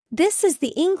This is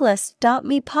the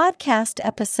English.me podcast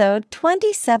episode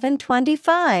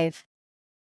 2725.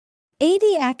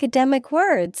 80 academic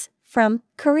words from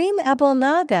Karim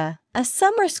Abouelnaga, a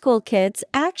summer school kids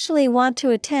actually want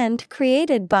to attend,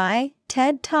 created by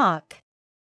TED Talk.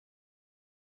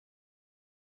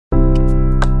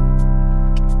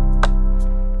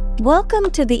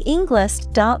 Welcome to the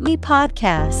English.me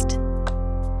podcast.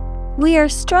 We are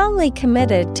strongly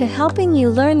committed to helping you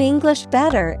learn English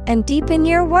better and deepen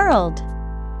your world.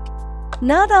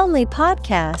 Not only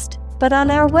podcast, but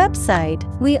on our website,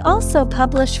 we also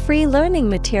publish free learning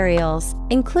materials,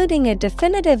 including a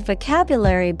definitive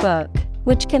vocabulary book,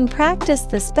 which can practice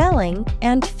the spelling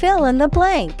and fill in the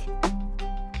blank.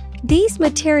 These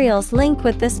materials link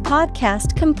with this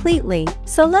podcast completely,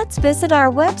 so let's visit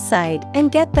our website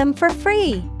and get them for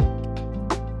free.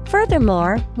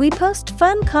 Furthermore, we post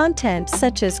fun content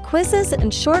such as quizzes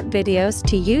and short videos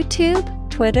to YouTube,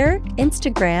 Twitter,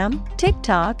 Instagram,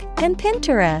 TikTok, and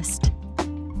Pinterest.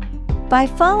 By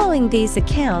following these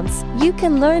accounts, you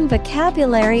can learn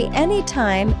vocabulary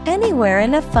anytime, anywhere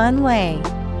in a fun way.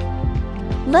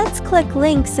 Let's click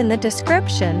links in the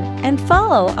description and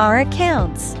follow our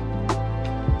accounts.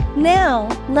 Now,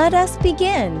 let us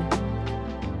begin.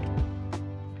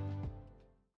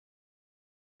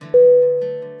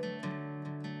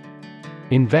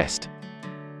 Invest.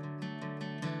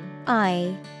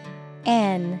 I-N-V-E-S-T.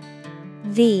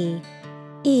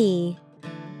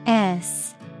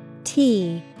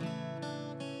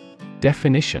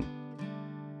 Definition: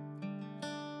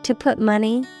 To put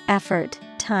money, effort,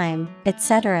 time,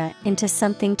 etc. into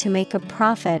something to make a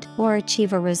profit or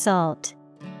achieve a result.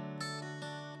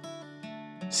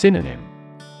 Synonym: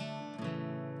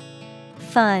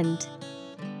 Fund,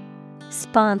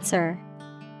 sponsor,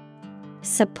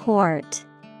 support.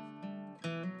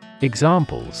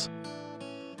 Examples: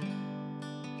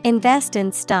 Invest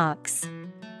in stocks.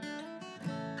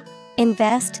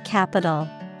 Invest capital.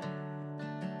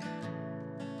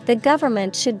 The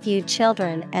government should view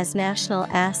children as national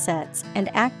assets and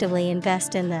actively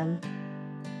invest in them.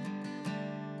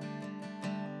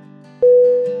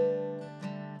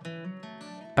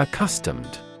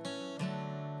 Accustomed.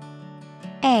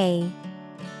 A-C-C-U-S-T-O-M-E-D.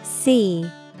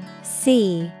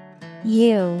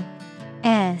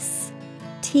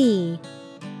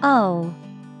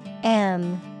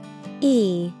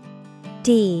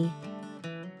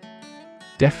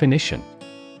 Definition: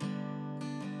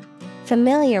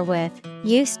 Familiar with,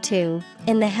 used to,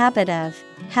 in the habit of,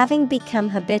 having become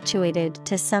habituated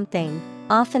to something,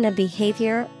 often a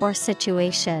behavior or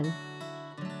situation.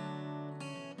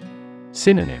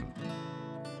 Synonym: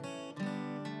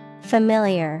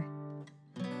 Familiar,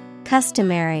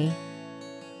 customary,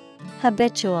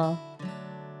 habitual.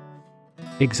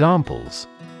 Examples: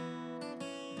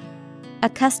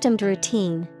 Accustomed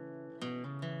routine.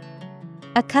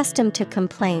 Accustomed to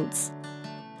complaints.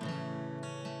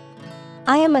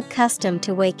 I am accustomed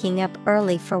to waking up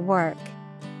early for work.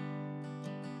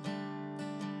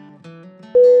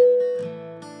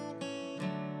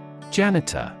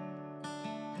 Janitor.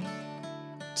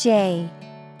 J-A-N-I-T-O-R.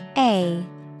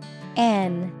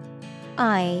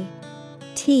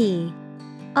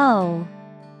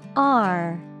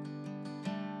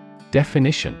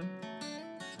 Definition: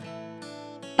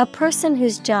 A person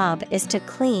whose job is to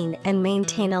clean and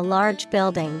maintain a large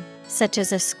building, such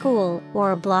as a school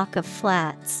or a block of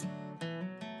flats.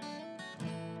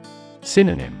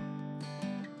 Synonym: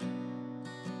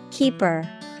 Keeper,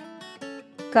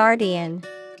 guardian,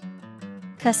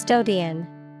 custodian.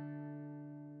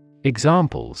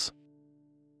 Examples: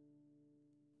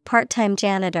 Part-time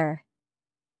janitor.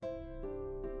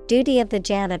 Duty of the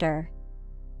janitor.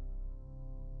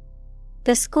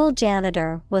 The school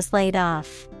janitor was laid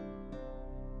off.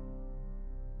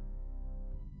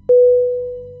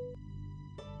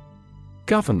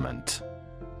 Government.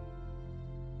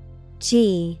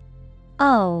 G-O-V-E-R-N-M-E-N-T.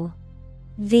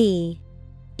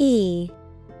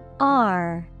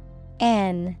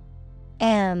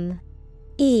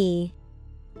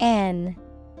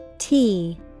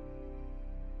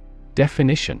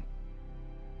 Definition: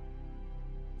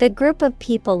 The group of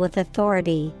people with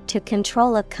authority to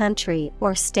control a country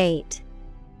or state.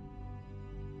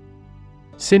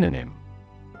 Synonym: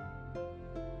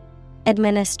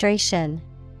 Administration,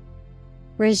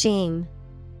 regime,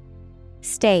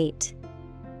 state.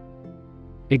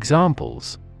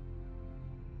 Examples: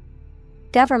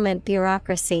 Government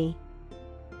bureaucracy.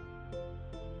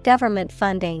 Government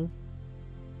funding.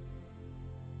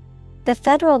 The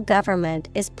federal government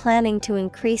is planning to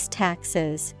increase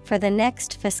taxes for the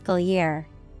next fiscal year.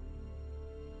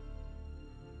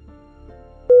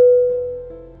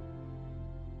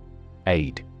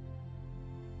 Aid.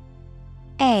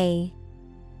 A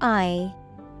I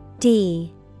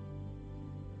D.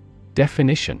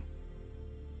 Definition: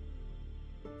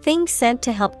 Things sent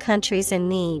to help countries in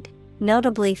need,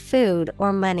 notably food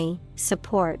or money,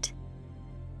 support.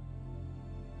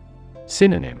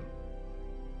 Synonym: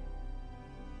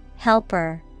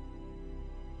 Helper,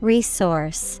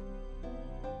 resource,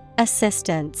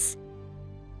 assistance.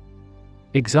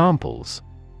 Examples: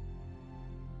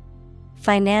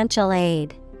 Financial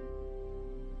aid,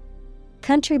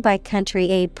 country-by-country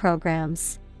aid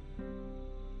programs.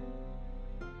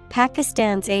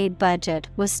 Pakistan's aid budget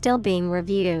was still being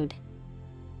reviewed.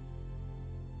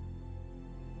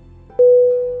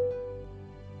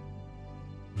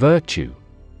 Virtue.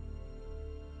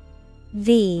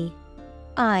 V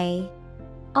I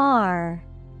R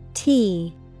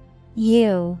T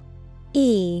U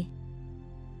E.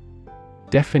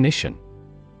 Definition: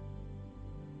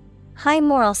 High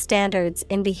moral standards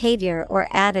in behavior or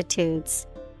attitudes.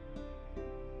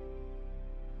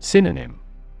 Synonym: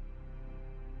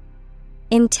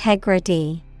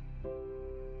 Integrity,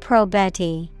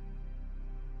 probity,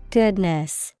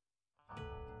 goodness.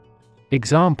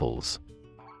 Examples: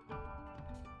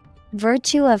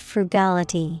 Virtue of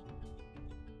frugality.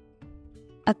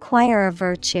 Acquire a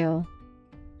virtue.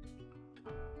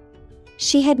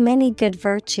 She had many good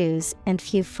virtues and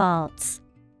few faults.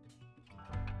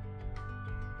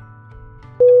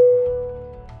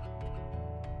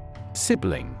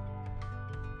 Sibling.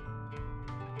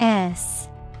 S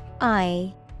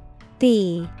I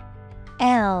B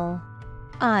L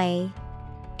I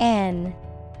N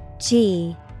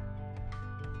G.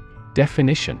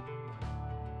 Definition: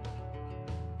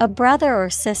 A brother or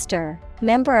sister,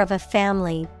 member of a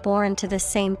family born to the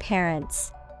same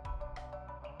parents.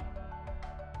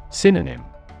 Synonym: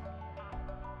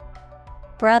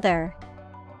 Brother,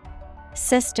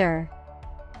 sister,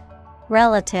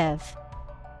 relative.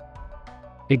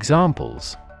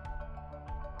 Examples: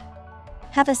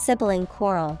 Have a sibling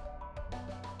quarrel.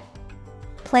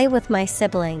 Play with my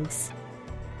siblings.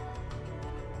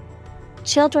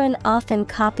 Children often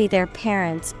copy their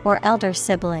parents or elder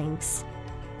siblings.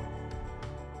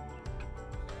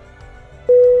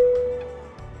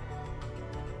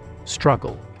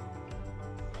 Struggle.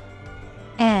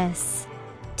 S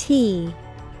T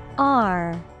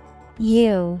R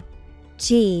U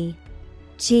G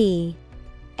G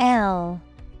L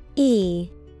E.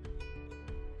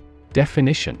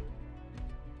 Definition: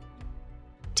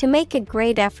 To make a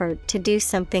great effort to do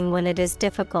something when it is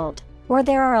difficult, or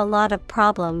there are a lot of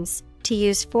problems, to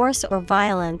use force or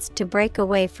violence to break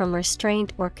away from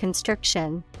restraint or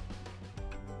constriction.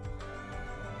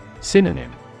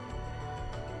 Synonym: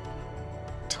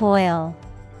 Toil,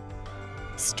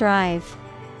 strive,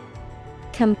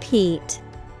 compete.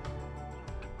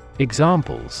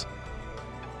 Examples: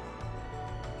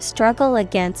 Struggle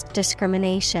against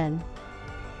discrimination.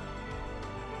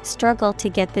 Struggle to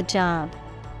get the job.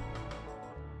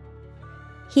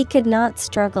 He could not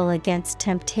struggle against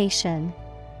temptation.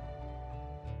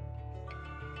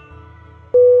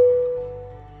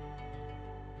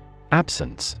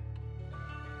 Absence.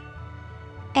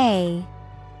 A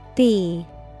B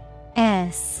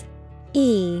S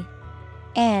E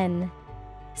N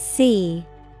C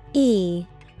E.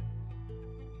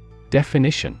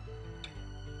 Definition: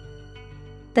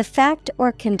 The fact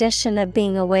or condition of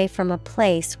being away from a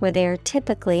place where they are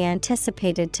typically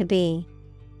anticipated to be.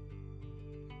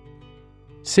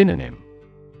 Synonym: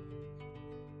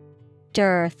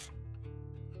 Dearth,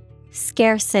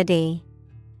 scarcity,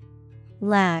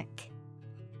 lack.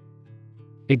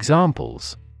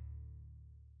 Examples: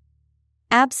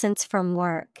 Absence from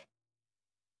work.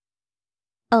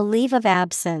 A leave of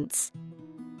absence.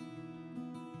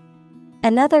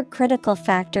 Another critical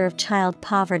factor of child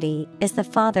poverty is the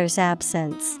father's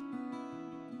absence.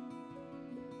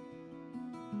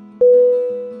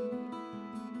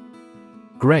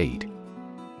 Grade.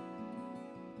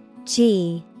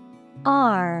 G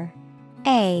R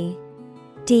A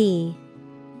D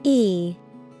E.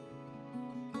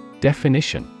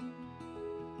 Definition: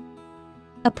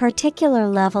 A particular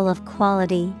level of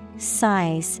quality,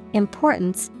 size,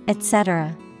 importance,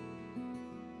 etc.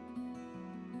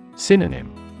 Synonym: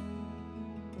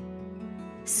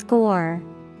 Score,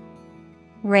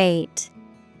 rate,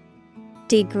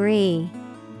 degree.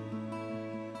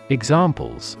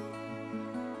 Examples: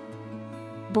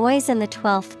 Boys in the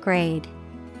 12th grade.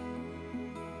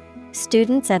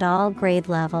 Students at all grade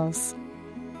levels.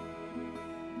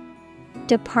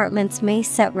 Departments may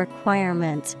set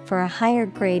requirements for a higher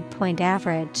grade point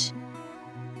average.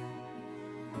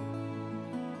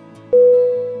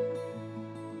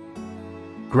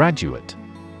 Graduate.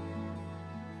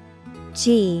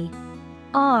 Graduate.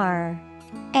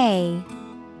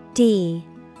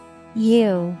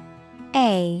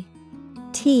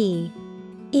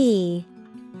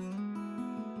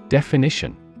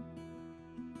 Definition: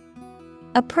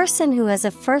 A person who has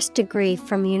a first degree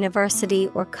from university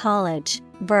or college.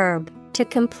 Verb, to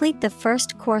complete the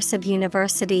first course of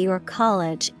university or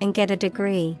college and get a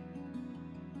degree.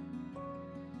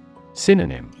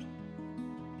 Synonym: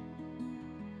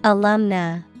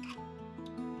 Alumna,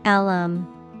 alum,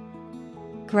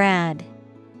 grad.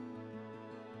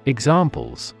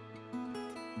 Examples: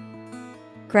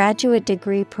 Graduate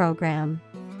degree program.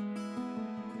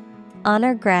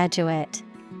 Honor graduate.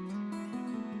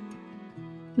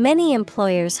 Many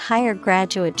employers hire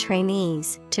graduate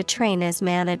trainees to train as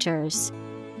managers.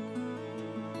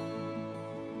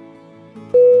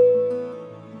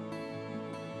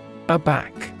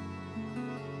 Aback.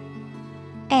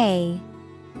 A-B-A-C-K.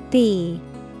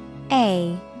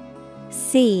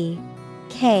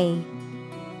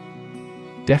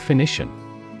 Definition: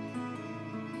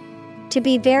 To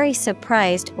be very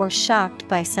surprised or shocked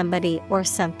by somebody or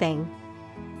something.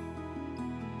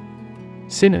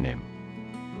 Synonym: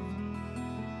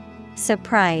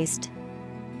 Surprised,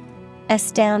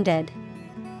 astounded,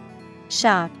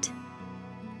 shocked.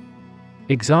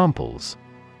 Examples: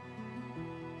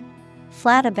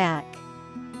 Flat aback.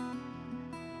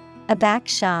 Aback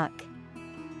shock.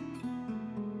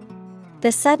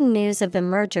 The sudden news of the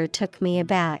merger took me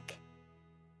aback.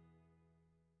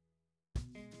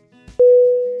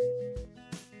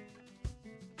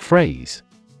 Phrase: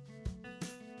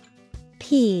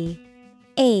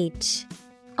 P-H-R-A-S-E.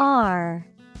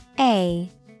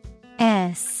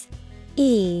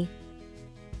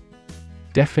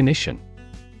 Definition: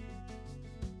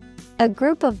 A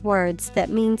group of words that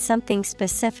mean something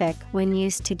specific when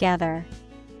used together.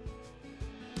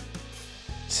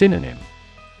 Synonym: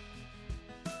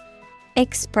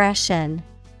 Expression,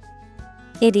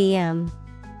 idiom,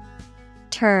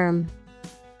 term.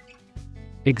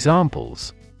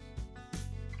 Examples: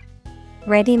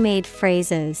 Ready-made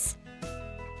phrases.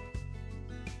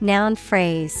 Noun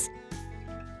phrase.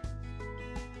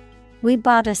 We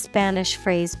bought a Spanish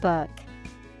phrase book.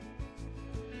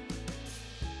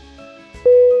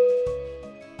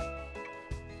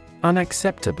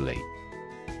 Unacceptably. Unacceptably.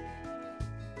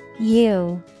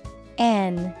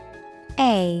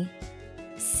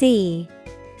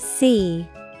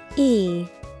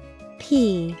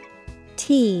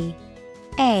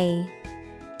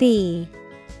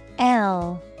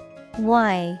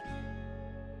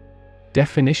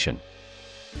 Definition: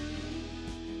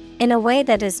 In a way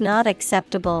that is not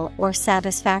acceptable or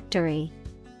satisfactory.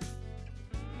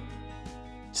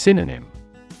 Synonym: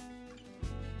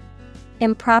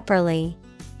 Improperly,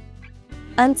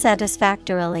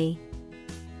 unsatisfactorily,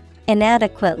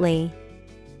 inadequately.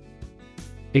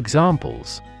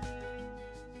 Examples: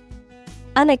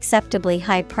 Unacceptably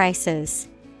high prices.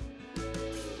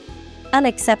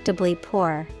 Unacceptably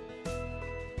poor.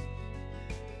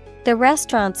 The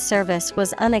restaurant's service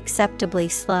was unacceptably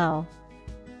slow.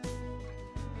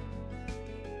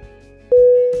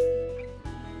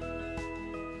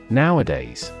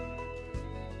 Nowadays.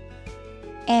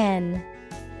 Nowadays.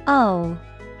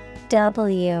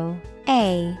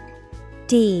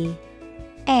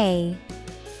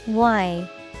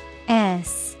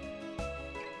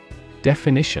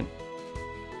 Definition: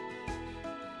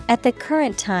 At the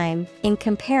current time, in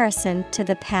comparison to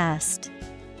the past.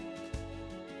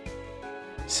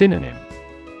 Synonym: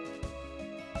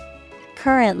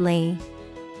 Currently,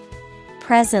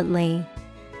 presently,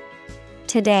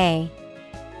 today.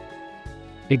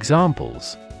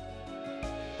 Examples: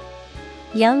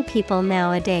 Young people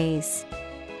nowadays.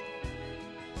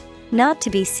 Not to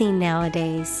be seen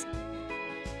nowadays.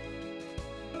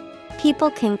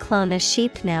 People can clone a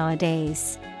sheep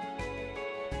nowadays.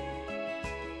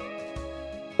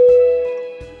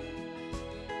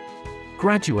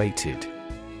 Graduated. Graduated.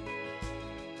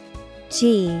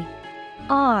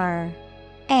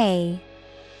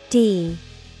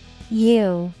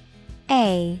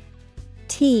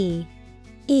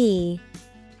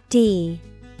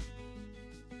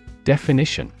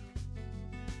 Definition: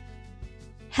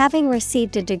 Having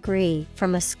received a degree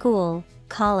from a school,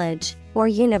 college, or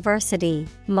university,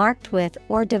 marked with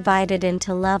or divided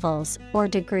into levels or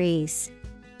degrees.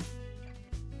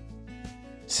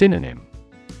 Synonym: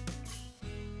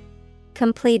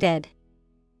 Completed,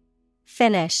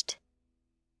 finished,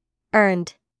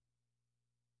 earned.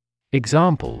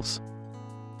 Examples: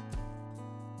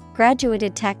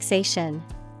 Graduated taxation.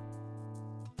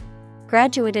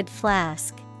 Graduated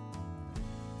flask.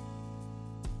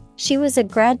 She was a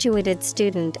graduated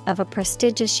student of a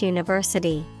prestigious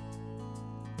university.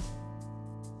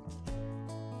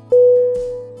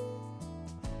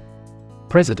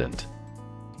 President.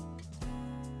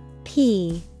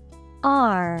 President.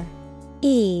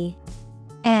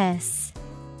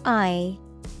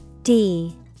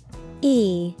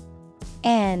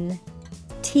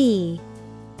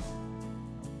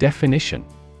 Definition.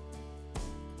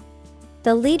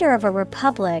 The leader of a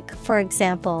republic, for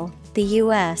example, the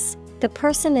U.S., the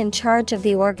person in charge of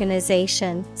the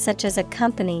organization, such as a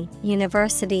company,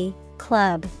 university,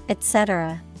 club,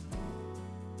 etc.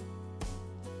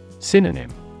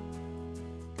 Synonym.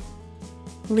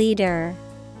 Leader,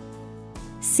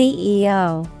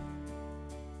 CEO,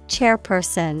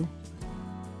 Chairperson.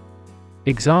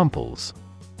 Examples.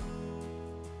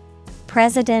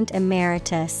 President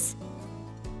Emeritus,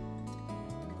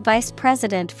 Vice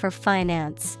President for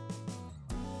Finance.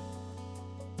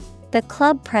 The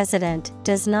club president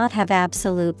does not have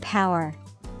absolute power.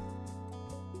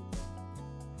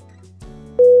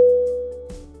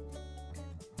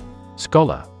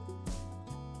 Scholar.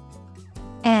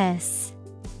 SCHOLAR.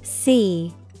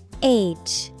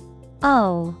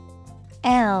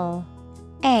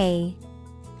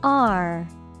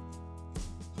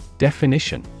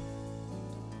 Definition.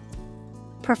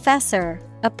 Professor,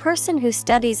 a person who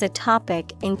studies a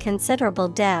topic in considerable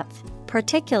depth,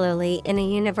 particularly in a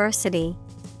university.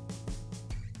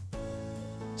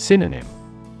 Synonym.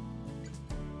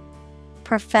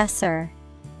 Professor,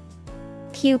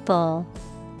 Pupil,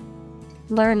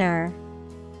 Learner.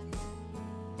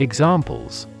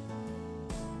 Examples.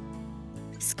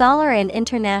 Scholar in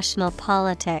international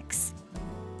politics.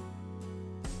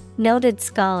 Noted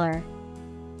scholar.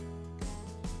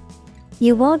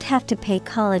 You won't have to pay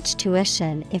college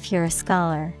tuition if you're a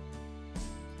scholar.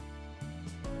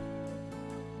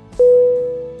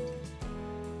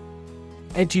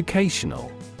 Educational.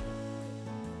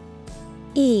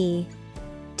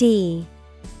 EducationAL.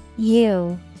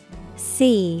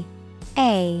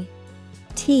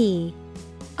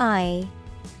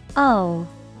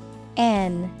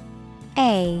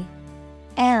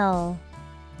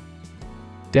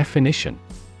 Definition.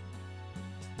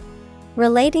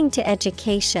 Relating to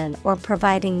education or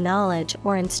providing knowledge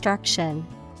or instruction.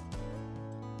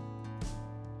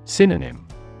 Synonym.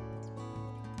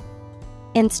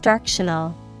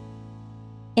 Instructional,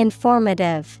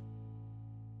 Informative,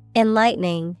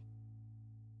 Enlightening.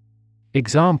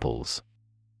 Examples.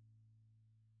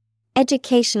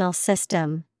 Educational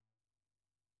system.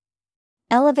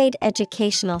 Elevate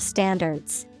educational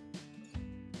standards.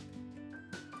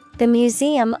 The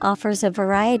museum offers a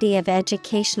variety of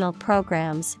educational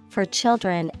programs for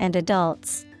children and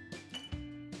adults.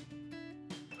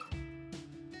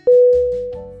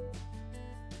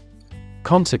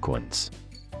 Consequence.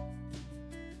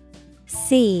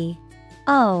 CONSEQUENCE.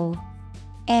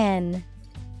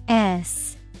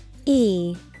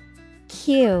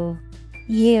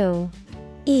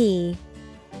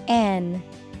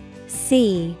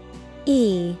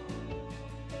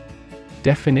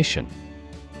 Definition.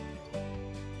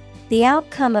 The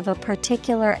outcome of a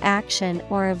particular action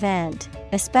or event,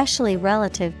 especially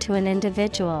relative to an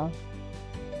individual.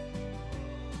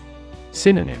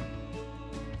 Synonym.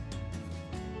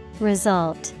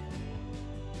 Result,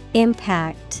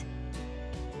 Impact,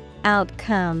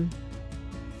 Outcome.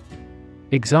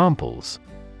 Examples.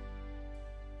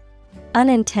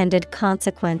 Unintended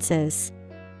consequences.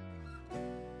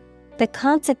 The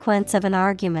consequence of an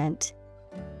argument.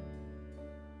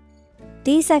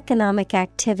 These economic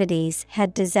activities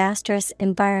had disastrous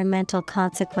environmental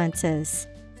consequences.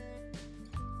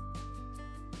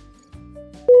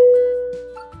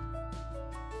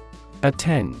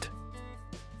 Attend.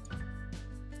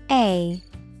 ATTEND.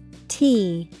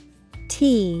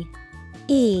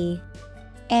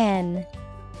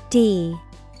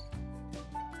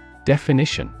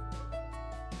 Definition.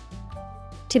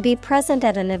 To be present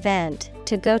at an event,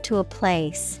 to go to a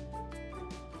place.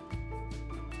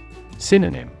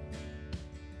 Synonym.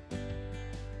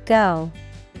 Go,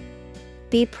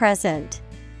 be present,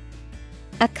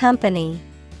 accompany.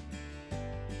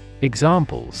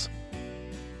 Examples.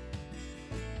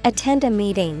 Attend a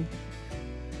meeting.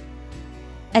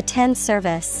 Attend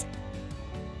service.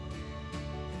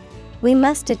 We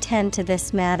must attend to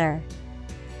this matter.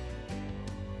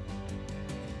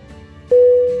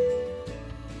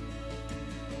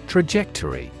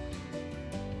 Trajectory.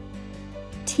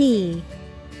 TRAJECTORY.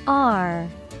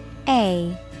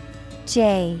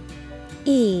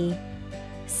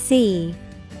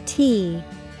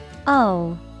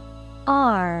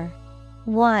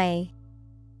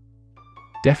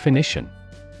 Definition.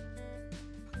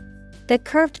 The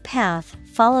curved path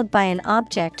followed by an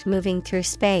object moving through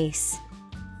space.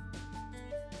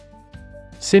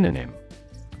 Synonym: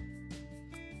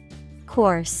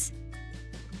 Course,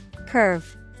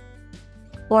 curve,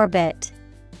 orbit.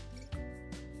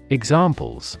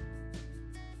 Examples: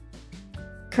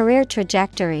 Career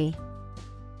trajectory,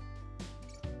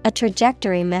 a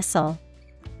trajectory missile.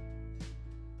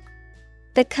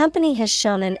 The company has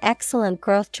shown an excellent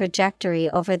growth trajectory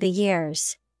over the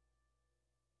years.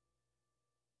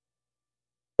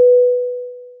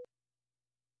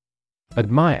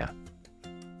 Admire.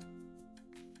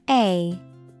 A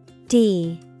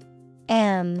D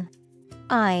M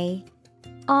I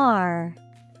R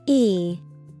E.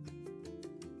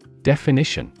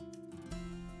 Definition: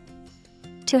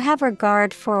 To have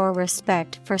regard for or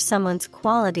respect for someone's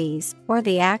qualities or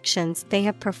the actions they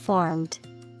have performed.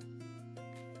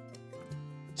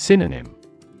 Synonym: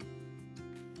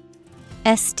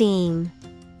 Esteem,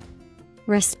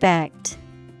 respect,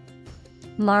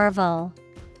 marvel.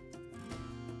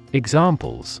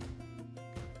 Examples: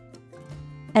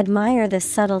 Admire the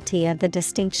subtlety of the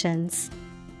distinctions.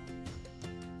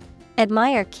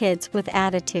 Admire kids with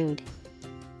attitude.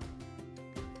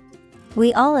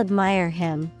 We all admire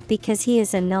him because he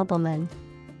is a nobleman.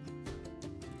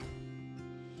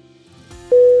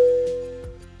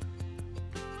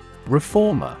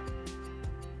 Reformer.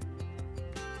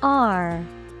 R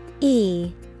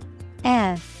E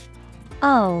F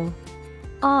O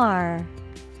R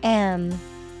M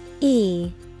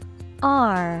E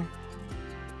R.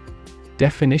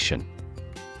 Definition: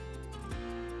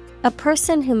 A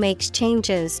person who makes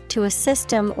changes to a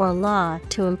system or law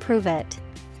to improve it.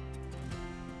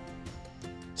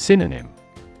 Synonym: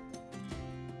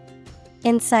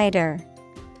 Insider,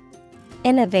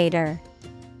 innovator,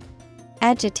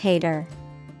 agitator.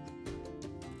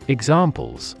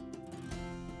 Examples: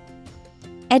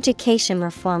 Education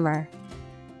reformer,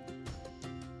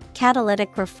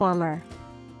 catalytic reformer.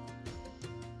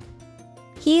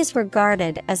 He is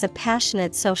regarded as a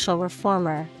passionate social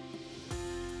reformer.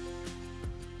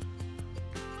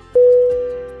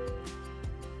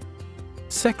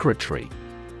 Secretary.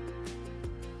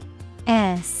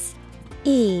 S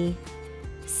E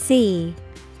C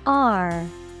R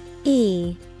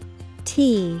E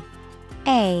T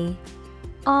A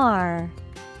R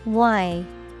Y.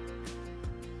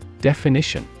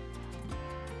 Definition: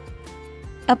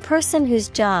 A person whose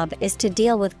job is to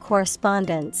deal with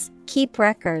correspondence, keep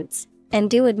records, and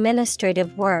do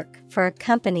administrative work for a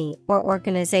company or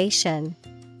organization.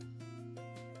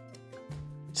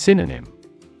 Synonym: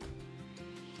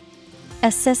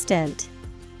 Assistant,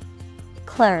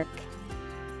 clerk,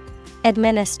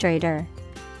 administrator.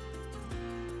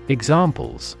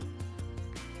 Examples: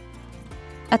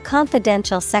 A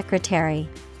confidential secretary,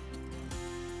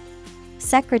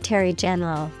 Secretary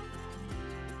General.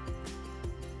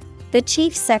 The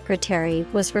chief secretary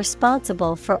was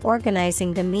responsible for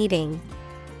organizing the meeting.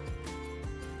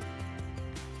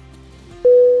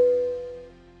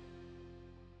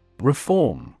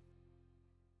 Reform.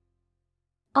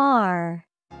 R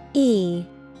E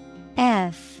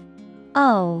F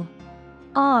O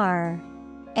R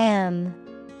M.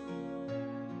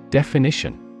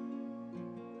 Definition: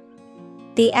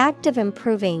 The act of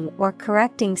improving or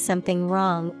correcting something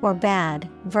wrong or bad.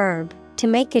 Verb, to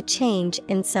make a change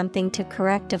in something to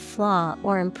correct a flaw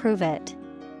or improve it.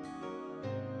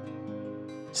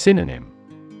 Synonym: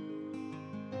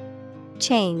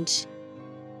 Change,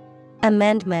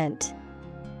 amendment,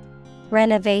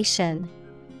 renovation.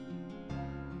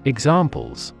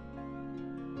 Examples: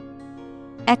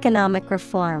 Economic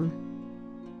reform,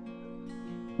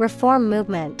 reform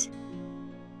movement.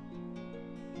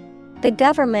 The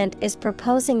government is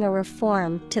proposing a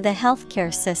reform to the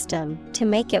healthcare system to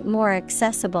make it more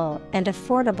accessible and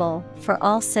affordable for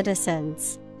all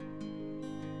citizens.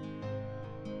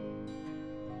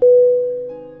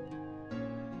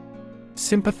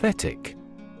 Sympathetic.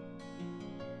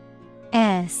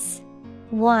 S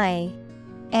Y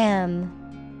M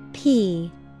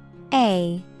P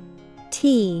A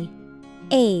T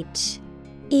H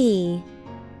E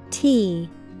T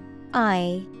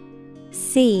I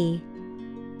C.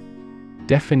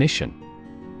 Definition: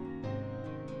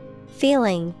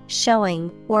 Feeling,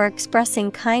 showing, or expressing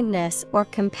kindness or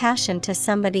compassion to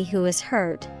somebody who is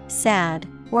hurt, sad,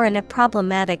 or in a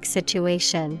problematic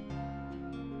situation.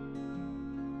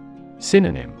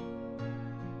 Synonym: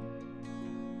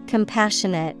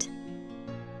 Compassionate,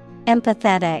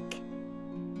 empathetic,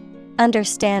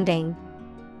 understanding.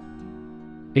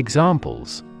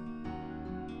 Examples: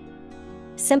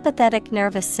 Sympathetic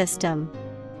nervous system.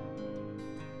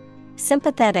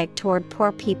 Sympathetic toward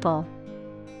poor people.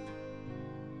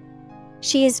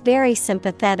 She is very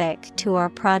sympathetic to our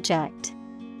project.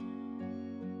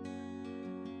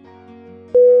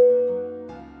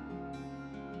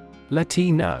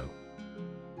 Latino.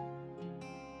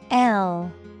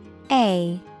 Latino.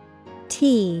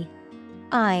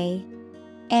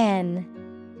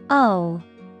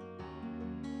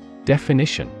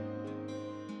 Definition: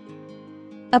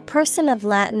 A person of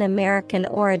Latin American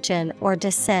origin or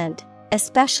descent,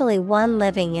 especially one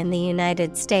living in the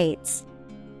United States.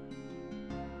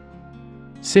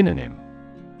 Synonym: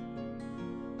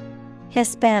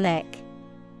 Hispanic,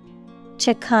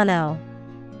 Chicano.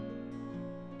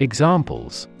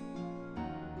 Examples: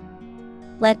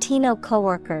 Latino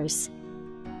coworkers,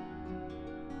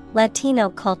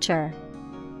 Latino culture.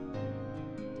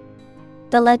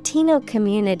 The Latino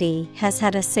community has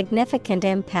had a significant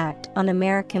impact on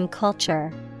American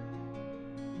culture.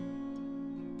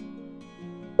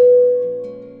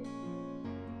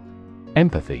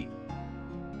 Empathy.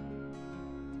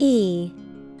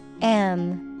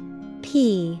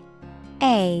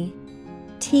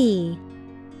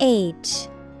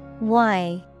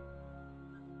 EMPATHY.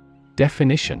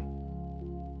 Definition: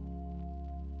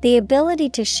 The ability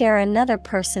to share another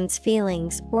person's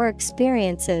feelings or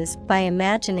experiences by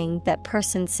imagining that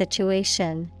person's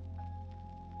situation.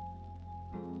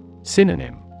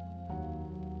 Synonym: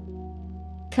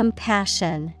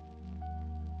 Compassion,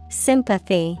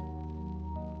 sympathy,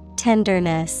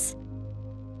 tenderness.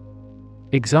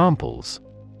 Examples: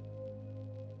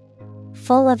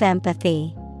 Full of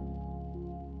empathy,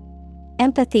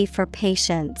 empathy for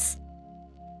patients.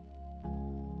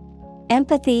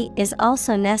 Empathy is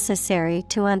also necessary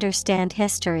to understand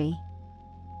history.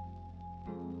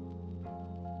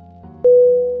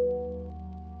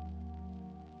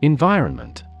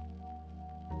 Environment.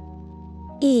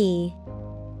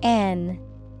 ENVIRONMENT.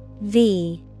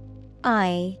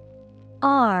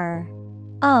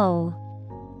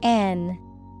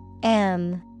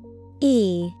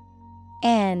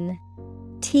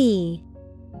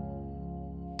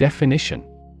 Definition: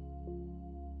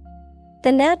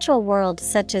 The natural world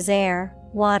such as air,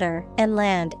 water, and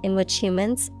land in which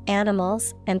humans,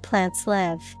 animals, and plants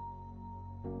live.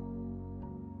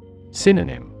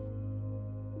 Synonym: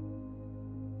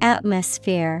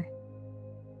 Atmosphere,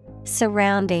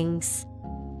 surroundings,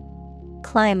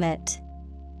 climate.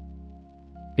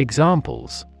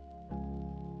 Examples: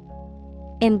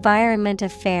 Environment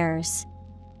affairs,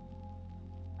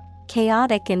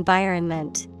 chaotic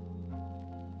environment.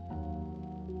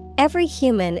 Every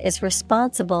human is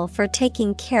responsible for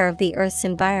taking care of the Earth's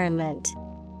environment.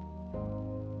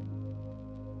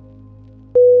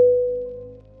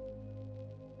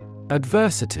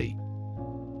 Adversity.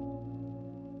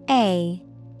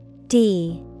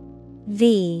 ADVERSITY.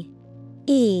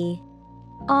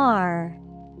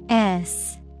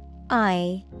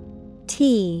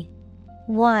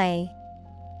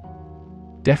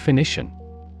 Definition: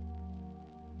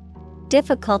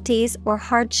 Difficulties or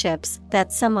hardships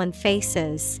that someone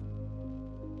faces.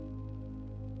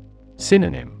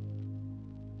 Synonym: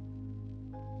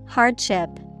 Hardship,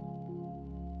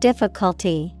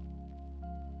 difficulty,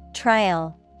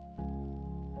 trial.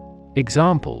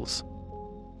 Examples: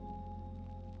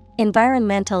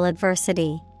 Environmental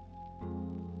adversity,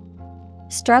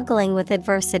 struggling with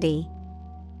adversity.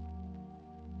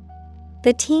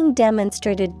 The team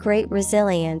demonstrated great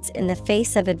resilience in the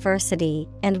face of adversity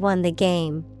and won the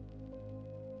game.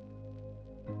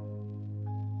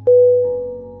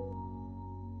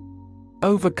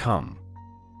 Overcome.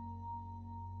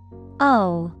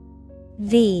 OVERCOME.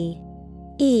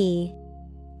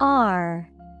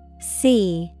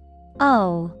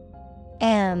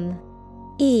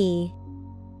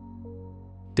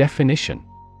 Definition: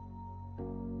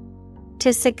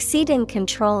 To succeed in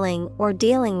controlling or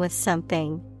dealing with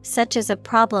something, such as a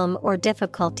problem or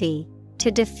difficulty, to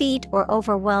defeat or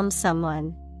overwhelm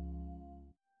someone.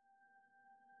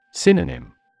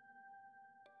 Synonym: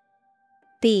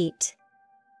 Beat,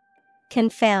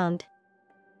 confound,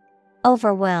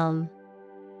 overwhelm.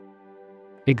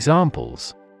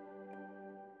 Examples: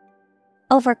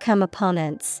 Overcome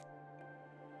opponents,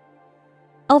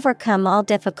 overcome all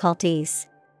difficulties.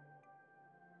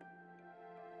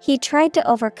 He tried to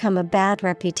overcome a bad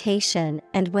reputation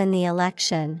and win the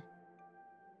election.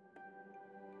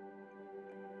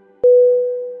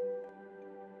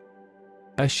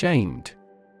 Ashamed.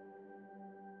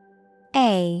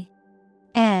 ASHAMED.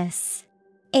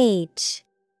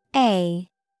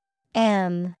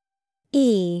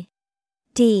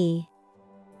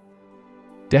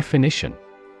 Definition: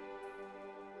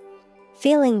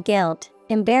 Feeling guilt,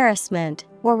 embarrassment,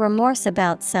 or remorse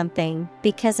about something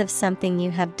because of something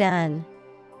you have done.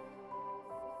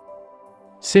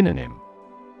 Synonym: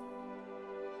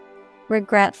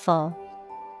 regretful,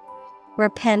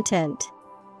 repentant,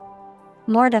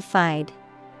 mortified.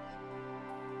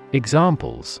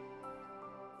 Examples: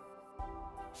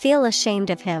 Feel ashamed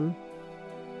of him.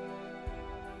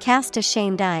 Cast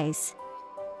ashamed eyes.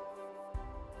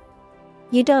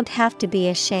 You don't have to be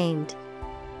ashamed.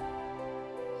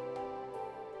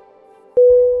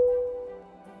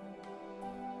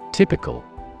 Typical.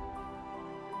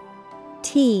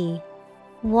 Typical.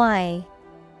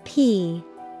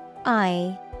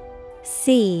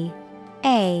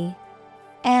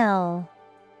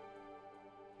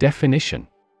 Definition: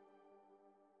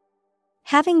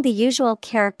 Having the usual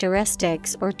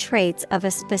characteristics or traits of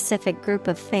a specific group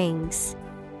of things.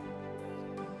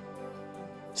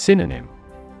 Synonym: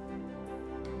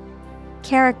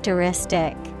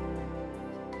 Characteristic,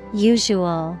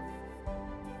 usual,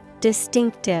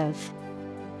 distinctive.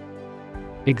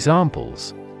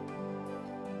 Examples: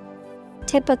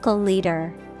 Typical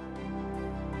leader.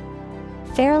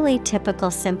 Fairly typical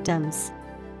symptoms.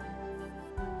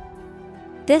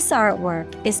 This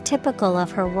artwork is typical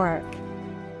of her work.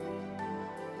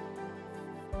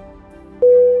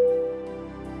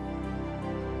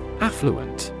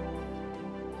 Affluent.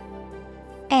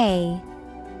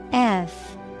 A-F-F-L-U-E-N-T.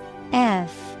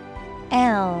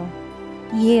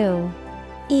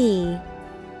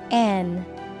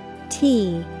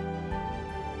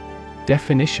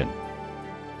 Definition: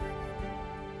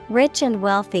 Rich and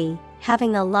wealthy,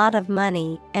 having a lot of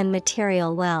money and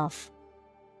material wealth.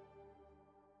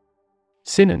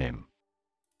 Synonym: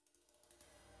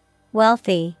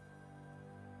 Wealthy,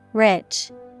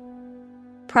 rich,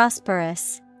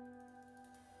 prosperous.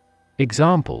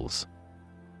 Examples: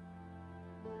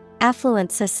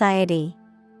 Affluent society.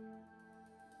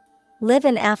 Live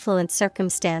in affluent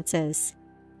circumstances.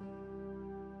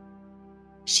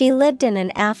 She lived in an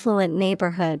affluent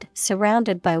neighborhood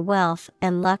surrounded by wealth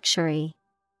and luxury.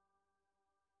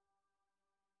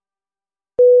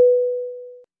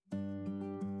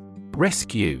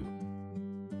 Rescue.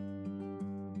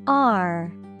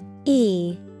 R-E-S-C-U-E.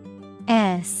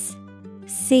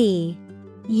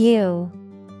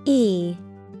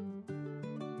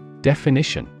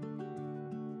 Definition: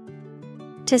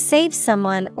 To save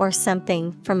someone or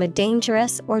something from a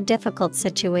dangerous or difficult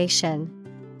situation.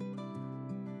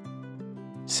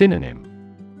 Synonym: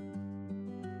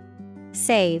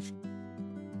 Save,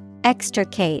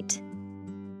 extricate,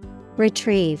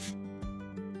 retrieve.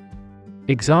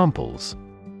 Examples: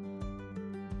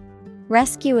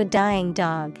 Rescue a dying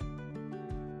dog.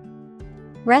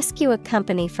 Rescue a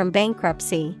company from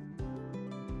bankruptcy.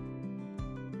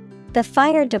 The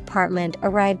fire department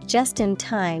arrived just in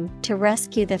time to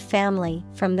rescue the family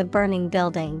from the burning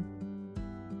building.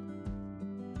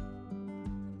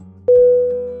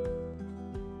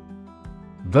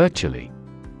 Virtually.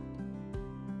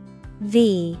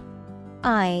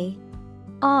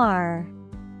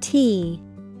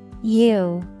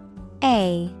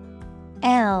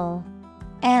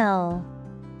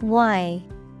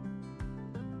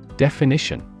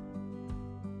 Definition: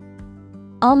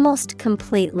 Almost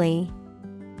completely.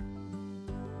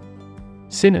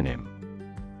 Synonym: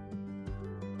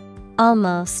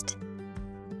 Almost,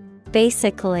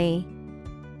 basically,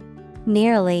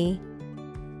 nearly.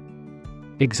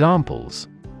 Examples: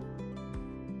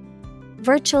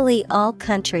 Virtually all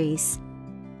countries.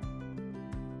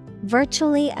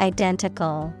 Virtually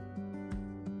identical.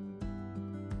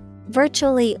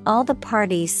 Virtually all the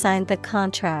parties signed the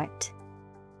contract.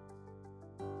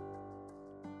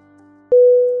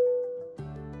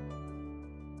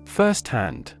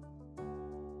 First-hand.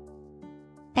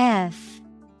 F-I-R-S-T-H-A-N-D.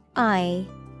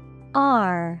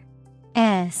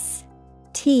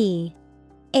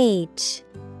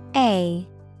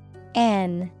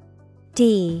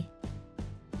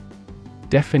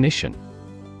 Definition: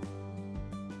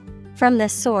 From the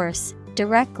source,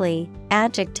 directly,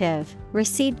 adjective,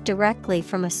 received directly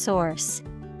from a source.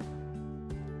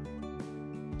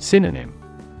 Synonym: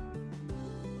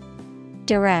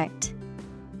 Direct.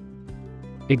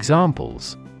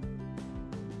 Examples: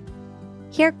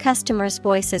 Hear customers'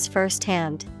 voices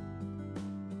firsthand.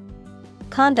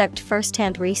 Conduct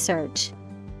firsthand research.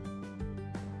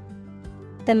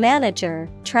 The manager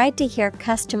tried to hear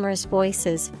customers'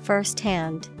 voices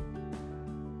firsthand.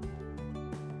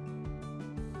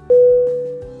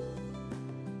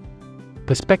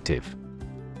 Perspective.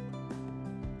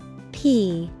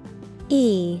 P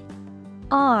E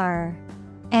R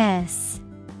S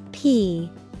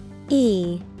P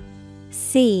E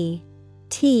C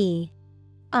T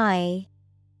I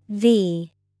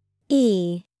V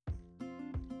E.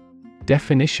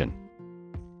 Definition: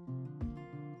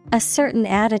 A certain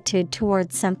attitude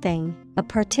towards something, a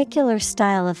particular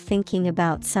style of thinking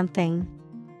about something.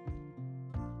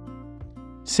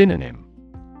 Synonym: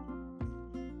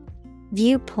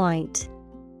 Viewpoint,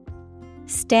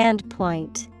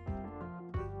 standpoint,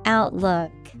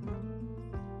 outlook.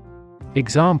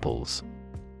 Examples: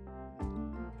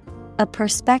 A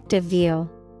perspective view,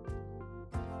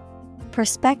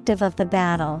 perspective of the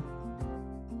battle.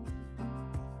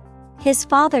 His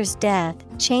father's death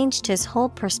changed his whole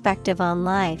perspective on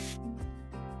life.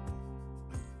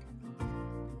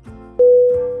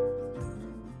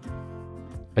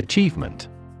 Achievement.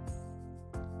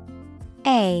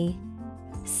 A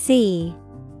C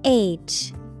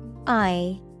H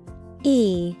I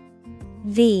E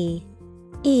V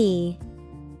E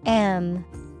M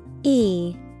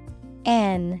E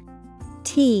N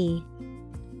T.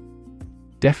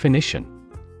 Definition: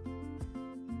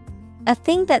 A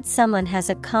thing that someone has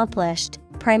accomplished,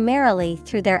 primarily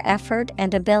through their effort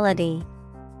and ability.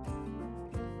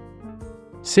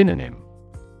 Synonym: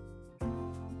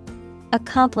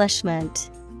 Accomplishment,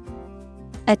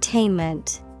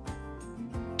 attainment,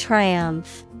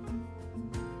 triumph.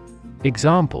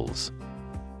 Examples: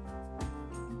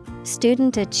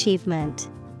 Student achievement,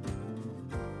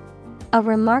 a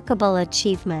remarkable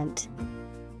achievement.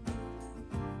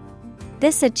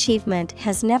 This achievement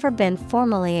has never been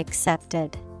formally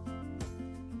accepted.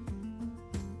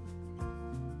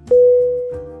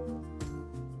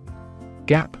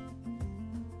 Gap.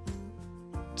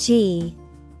 G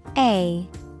A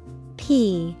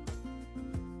P.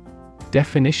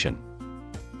 Definition: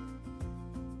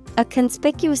 A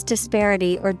conspicuous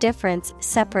disparity or difference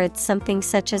separates something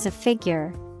such as a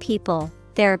figure, people,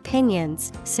 their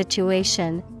opinions,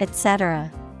 situation,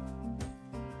 etc.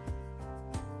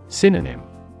 Synonym: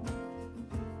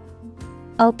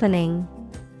 Opening,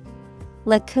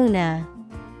 lacuna,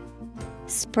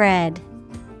 spread.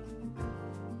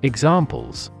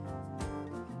 Examples: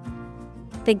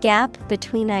 The gap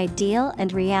between ideal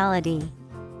and reality.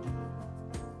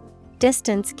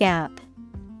 Distance gap.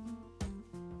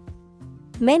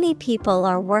 Many people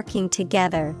are working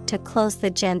together to close the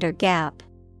gender gap.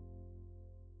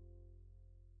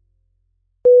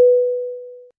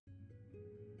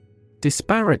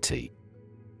 Disparity.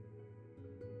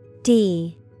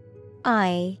 D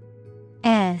I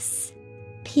S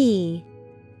P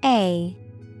A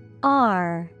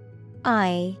R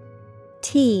I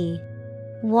T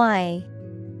Y.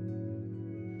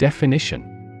 Definition: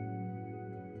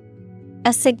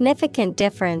 A significant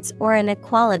difference or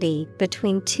inequality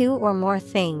between two or more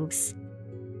things.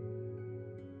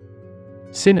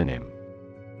 Synonym: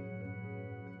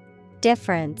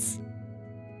 Difference,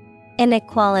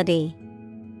 inequality,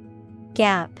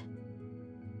 gap.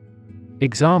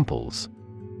 Examples: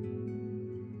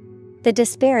 The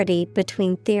disparity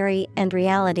between theory and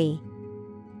reality.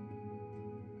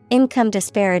 Income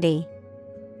disparity.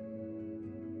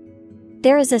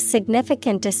 There is a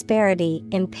significant disparity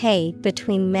in pay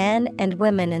between men and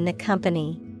women in the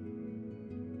company.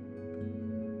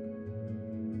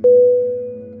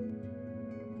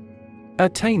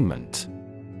 Attainment.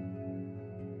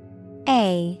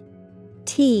 A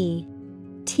T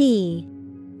T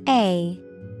A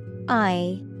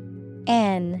I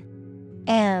N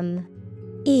M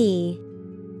E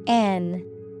N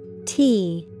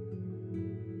T.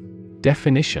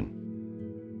 Definition: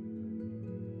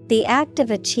 The act of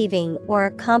achieving or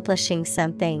accomplishing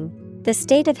something, the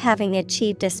state of having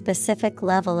achieved a specific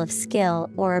level of skill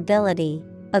or ability,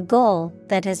 a goal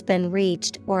that has been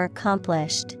reached or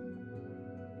accomplished.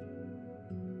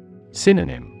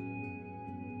 Synonym: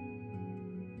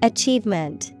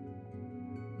 Achievement,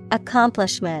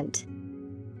 accomplishment,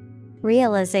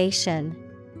 realization.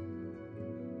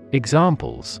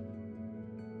 Examples: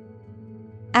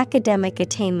 Academic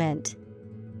attainment,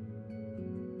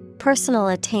 personal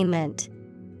attainment.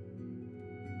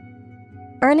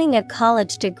 Earning a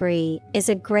college degree is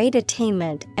a great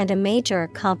attainment and a major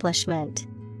accomplishment.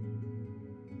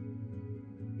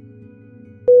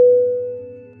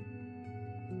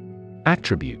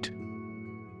 Attribute.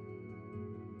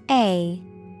 A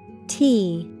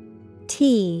T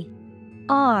T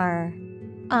R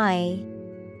I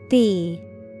B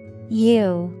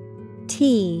U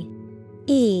T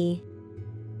E.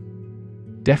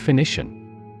 Definition: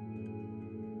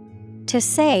 To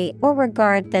say or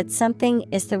regard that something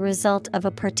is the result of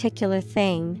a particular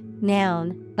thing,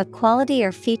 noun, a quality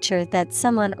or feature that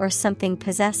someone or something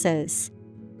possesses.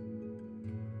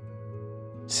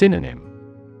 Synonym: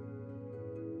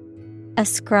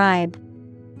 Ascribe,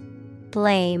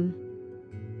 blame.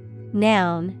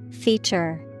 Noun,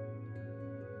 feature.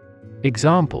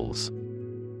 Examples: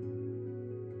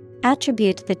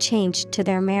 Attribute the change to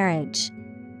their marriage.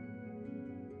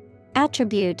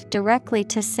 Attribute directly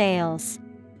to sales.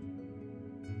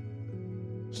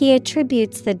 He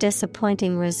attributes the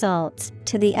disappointing results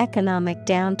to the economic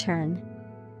downturn.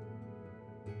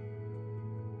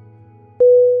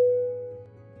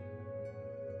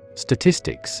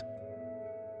 Statistics.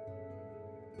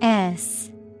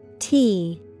 S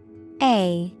T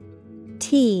A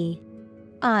T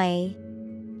I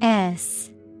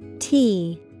S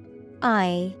T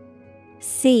I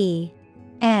C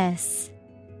S.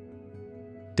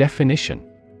 Definition.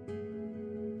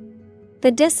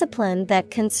 The discipline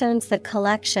that concerns the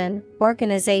collection,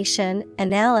 organization,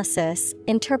 analysis,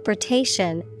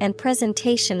 interpretation, and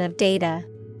presentation of data.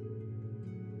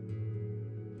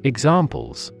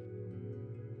 Examples.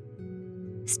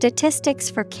 Statistics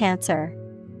for cancer.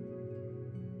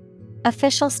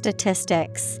 Official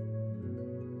statistics.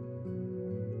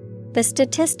 The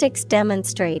statistics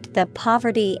demonstrate that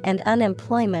poverty and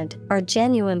unemployment are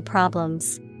genuine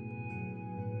problems.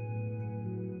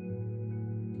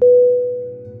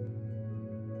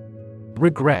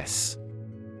 Regress.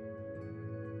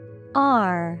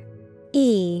 R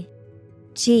E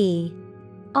G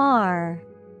R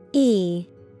E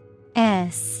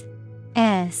S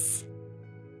S.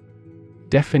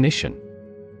 Definition.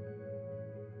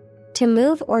 To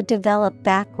move or develop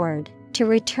backward, to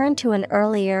return to an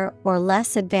earlier or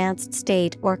less advanced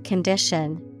state or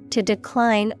condition, to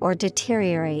decline or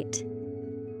deteriorate.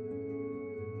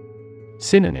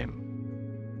 Synonym.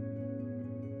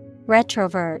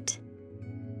 Retrovert.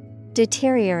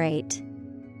 Deteriorate.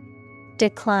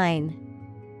 Decline.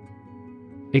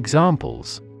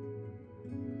 Examples.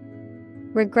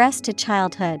 Regress to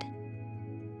childhood.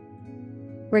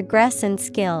 Regress in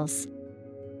skills.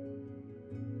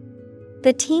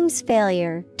 The team's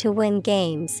failure to win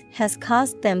games has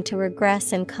caused them to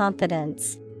regress in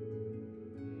confidence.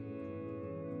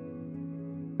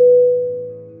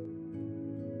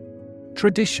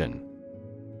 Tradition.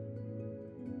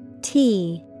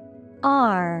 T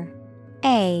R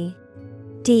A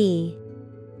D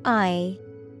I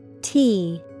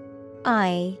T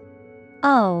I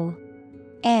O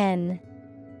N.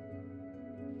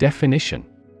 Definition.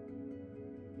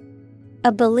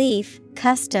 A belief,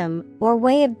 custom, or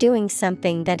way of doing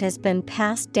something that has been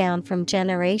passed down from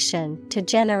generation to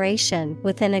generation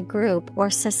within a group or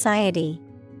society.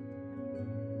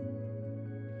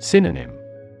 Synonym.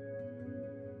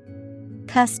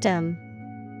 Custom,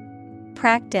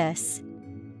 practice,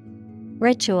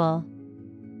 ritual.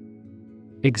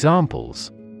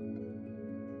 Examples.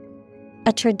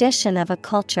 A tradition of a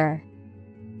culture.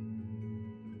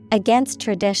 Against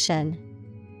tradition.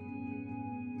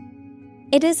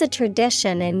 It is a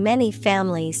tradition in many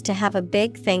families to have a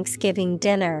big Thanksgiving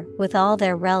dinner with all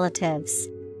their relatives.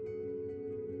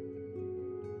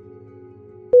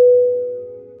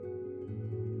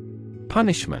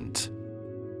 Punishment.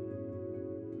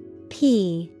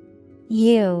 P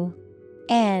U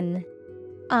N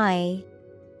I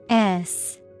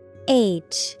S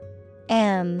H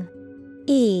M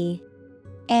E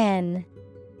N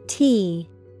T.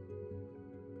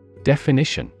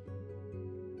 Definition.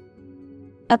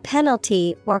 A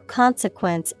penalty or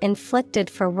consequence inflicted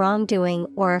for wrongdoing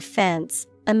or offense,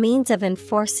 a means of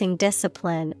enforcing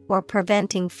discipline or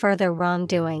preventing further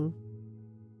wrongdoing.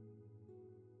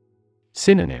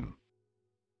 Synonym.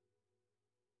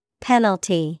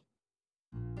 Penalty,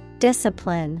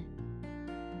 discipline,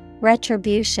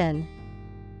 retribution.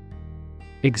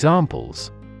 Examples.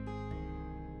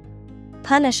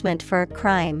 Punishment for a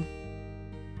crime.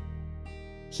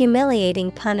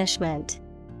 Humiliating punishment.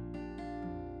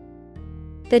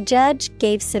 The judge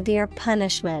gave severe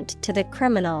punishment to the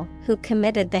criminal who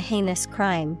committed the heinous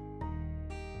crime.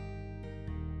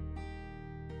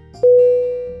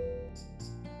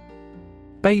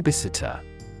 Babysitter.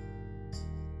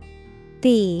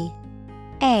 B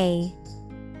A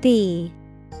B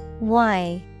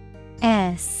Y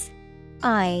S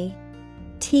I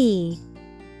T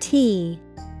T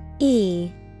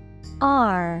E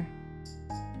R.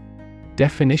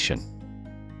 Definition.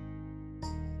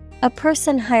 A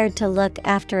person hired to look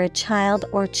after a child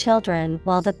or children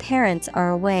while the parents are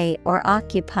away or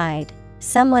occupied.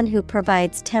 Someone who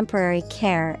provides temporary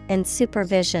care and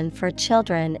supervision for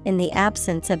children in the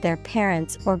absence of their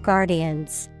parents or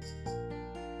guardians.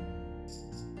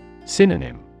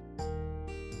 Synonym.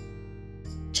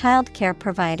 Childcare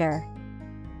provider,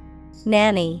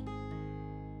 nanny,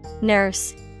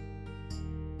 nurse.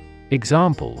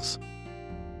 Examples.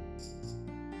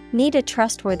 Need a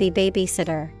trustworthy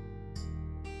babysitter.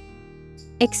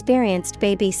 Experienced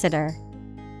babysitter.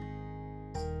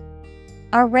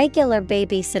 Our regular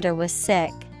babysitter was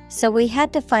sick, so we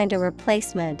had to find a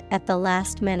replacement at the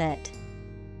last minute.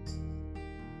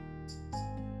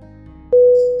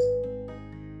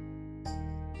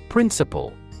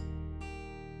 Principle.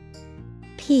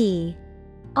 Principal.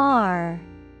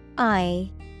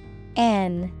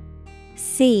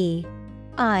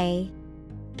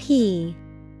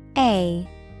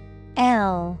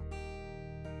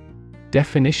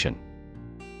 Definition.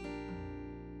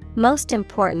 Most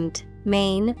important,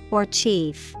 main or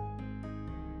chief.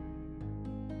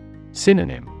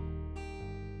 Synonym.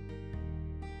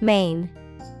 Main,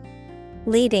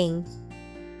 leading,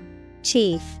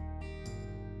 chief.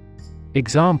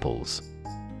 Examples.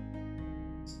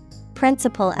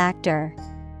 Principal actor.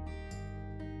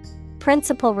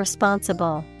 Principal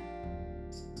responsible.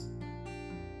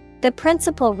 The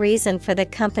principal reason for the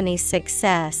company's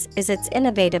success is its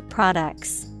innovative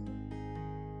products.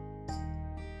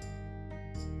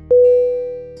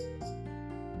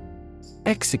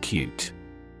 Execute.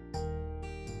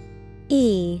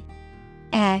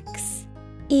 EXECUTE.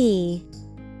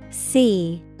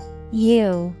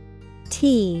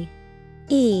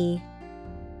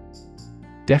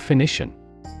 Definition.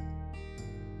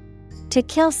 To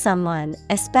kill someone,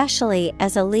 especially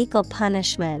as a legal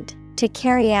punishment, to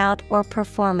carry out or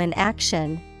perform an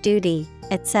action, duty,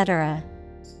 etc.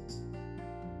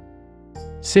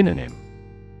 Synonym.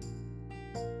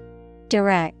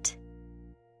 Direct,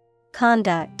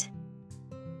 conduct,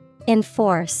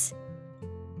 enforce.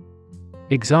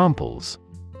 Examples.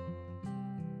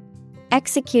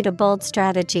 Execute a bold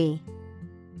strategy.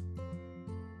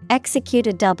 Execute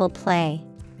a double play.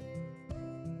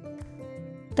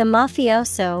 The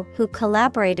mafioso who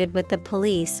collaborated with the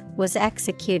police was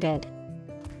executed.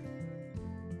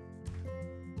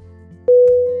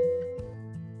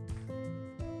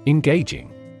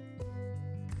 Engaging.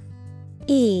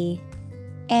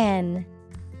 ENGAGING.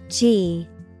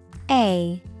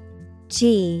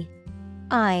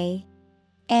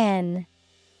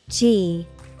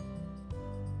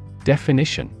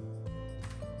 Definition.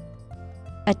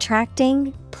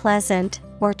 Attracting, pleasant,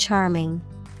 or charming.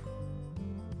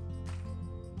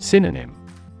 Synonym.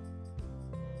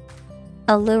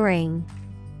 Alluring,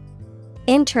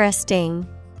 interesting,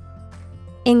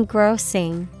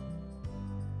 engrossing.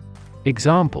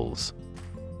 Examples.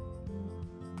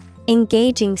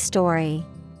 Engaging story.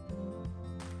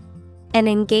 An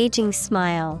engaging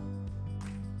smile.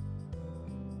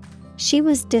 She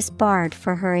was disbarred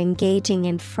for her engaging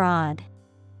in fraud.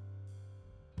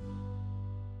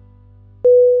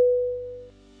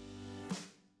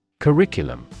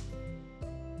 Curriculum.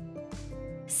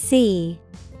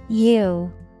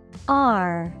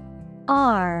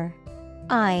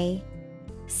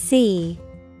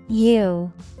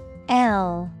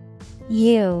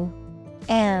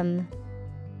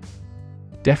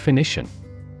 Definition.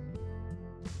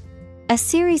 A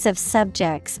series of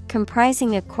subjects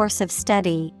comprising a course of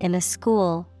study in a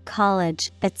school,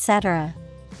 college, etc.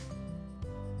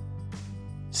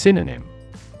 Synonym.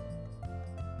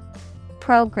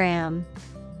 Program,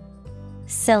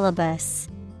 syllabus,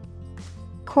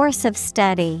 course of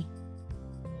study.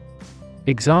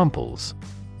 Examples.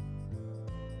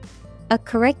 A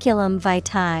curriculum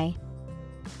vitae.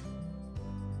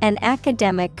 An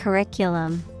academic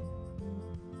curriculum.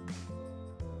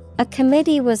 A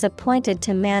committee was appointed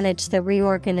to manage the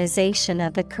reorganization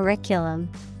of the curriculum.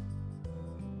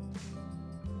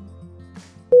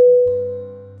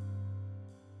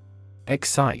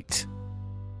 Excite.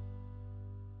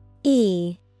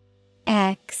 EXCITE.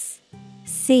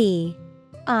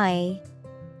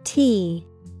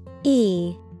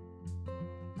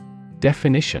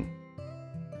 Definition.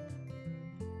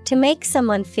 To make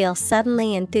someone feel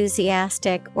suddenly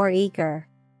enthusiastic or eager.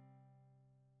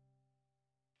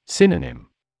 Synonym.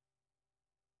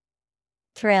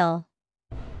 Thrill,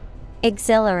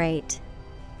 exhilarate,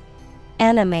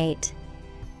 animate.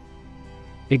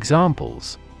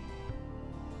 Examples.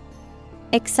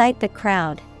 Excite the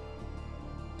crowd.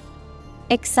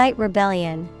 Excite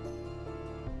rebellion.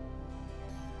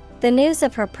 The news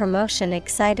of her promotion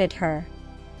excited her.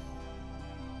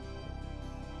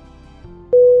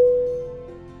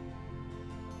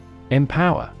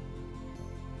 Empower.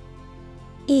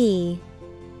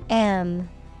 EMPOWER.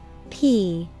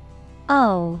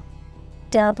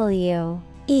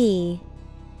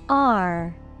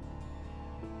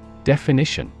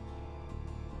 Definition.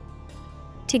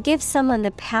 To give someone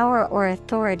the power or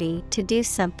authority to do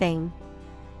something.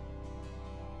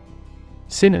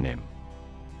 Synonym.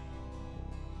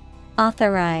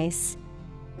 Authorize,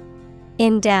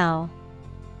 endow,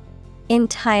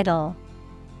 entitle.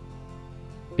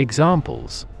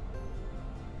 Examples.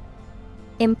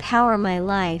 Empower my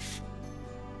life.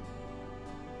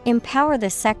 Empower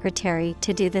the secretary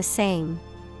to do the same.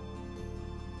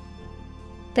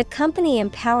 The company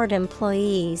empowered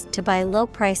employees to buy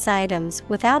low-price items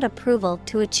without approval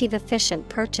to achieve efficient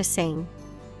purchasing.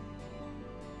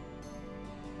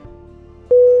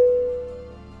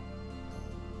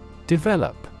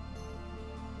 Develop.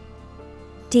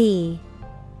 D-E-V-E-L-O-P.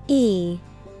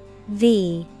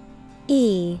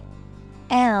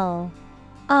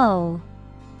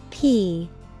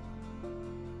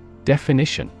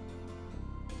 Definition: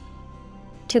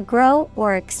 to grow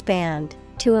or expand,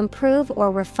 to improve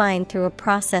or refine through a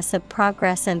process of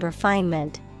progress and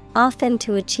refinement, often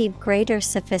to achieve greater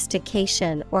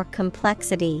sophistication or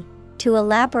complexity, to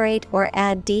elaborate or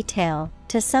add detail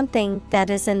to something that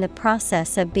is in the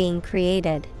process of being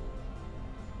created.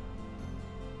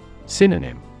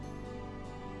 Synonym: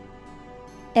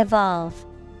 Evolve,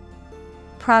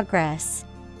 progress,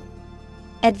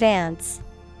 advance.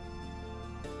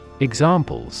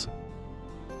 Examples: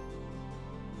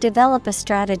 develop a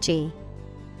strategy,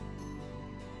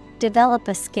 develop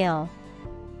a skill.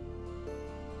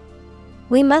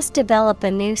 We must develop a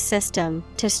new system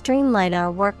to streamline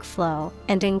our workflow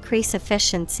and increase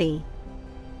efficiency.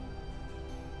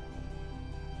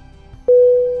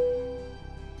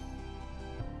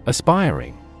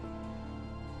 Aspiring.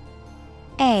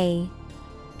 A-S-P-I-R-I-N-G.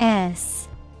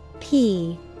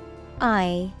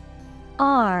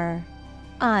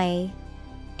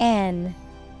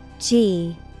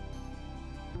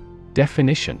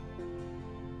 Definition: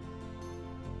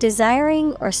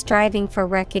 desiring or striving for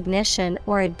recognition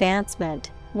or advancement,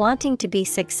 wanting to be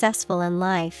successful in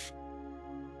life.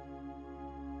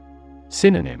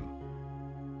 Synonym: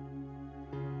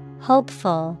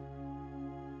 Hopeful,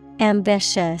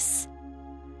 ambitious,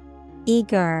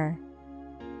 eager.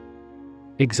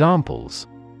 Examples: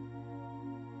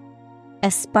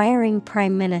 aspiring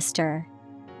prime minister,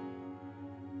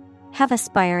 have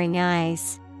aspiring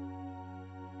eyes.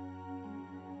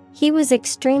 He was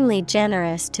extremely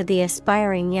generous to the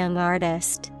aspiring young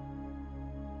artist.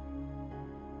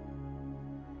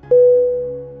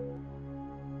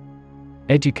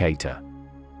 Educator.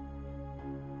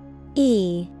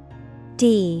 E-D-U-C-A-T-O-R.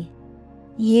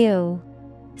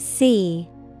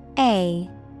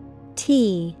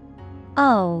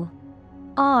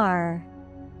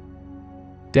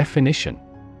 Definition: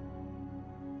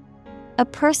 a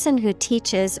person who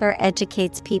teaches or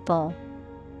educates people.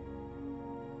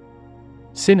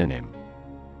 Synonym: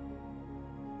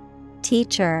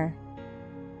 teacher,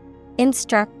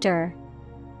 instructor,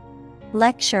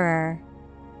 lecturer.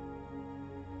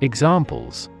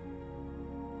 Examples: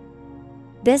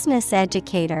 business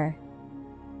educator,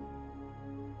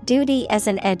 duty as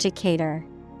an educator.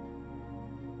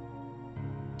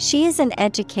 She is an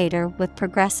educator with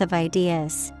progressive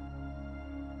ideas.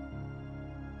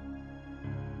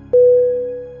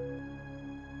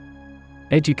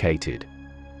 Educated.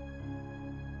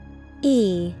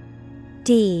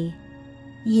 E-D-U-C-A-T-E-D.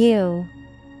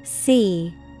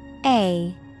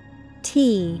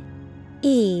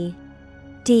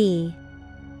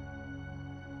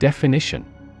 Definition: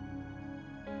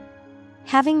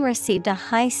 having received a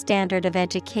high standard of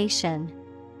education.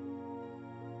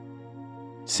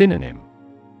 Synonym: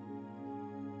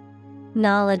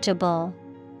 knowledgeable,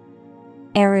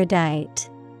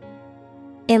 erudite,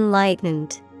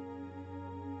 enlightened.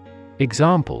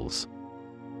 Examples: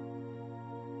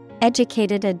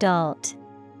 educated adult,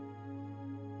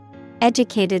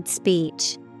 educated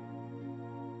speech.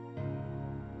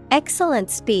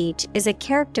 Excellent speech is a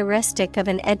characteristic of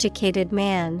an educated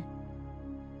man.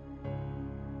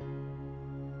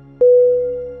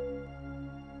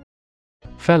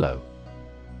 Fellow.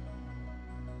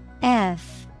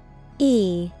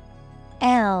 F-E-L-L-O-W.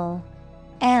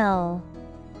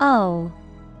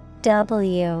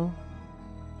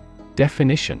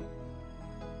 Definition: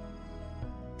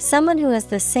 someone who has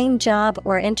the same job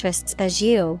or interests as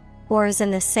you, or is in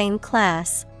the same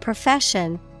class,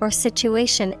 profession, or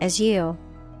situation as you.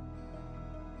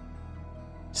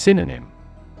 Synonym: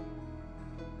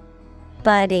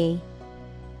 buddy,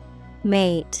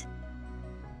 mate,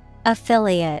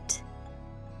 affiliate.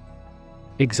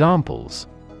 Examples: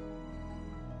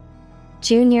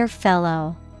 junior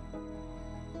fellow,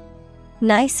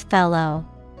 nice fellow.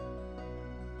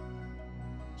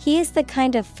 He is the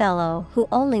kind of fellow who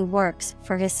only works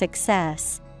for his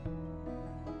success.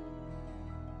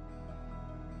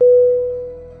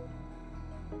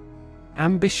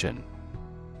 Ambition.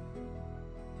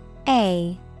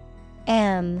 A-M-B-I-T-I-O-N.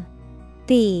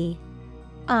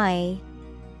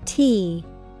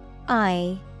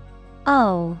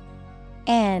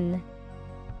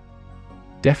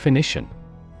 Definition: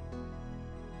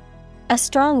 a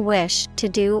strong wish to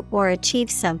do or achieve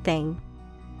something.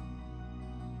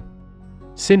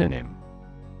 Synonym: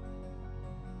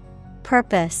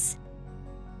 Purpose,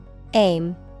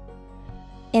 aim,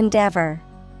 endeavor.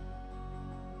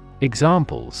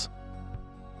 Examples: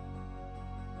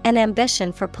 an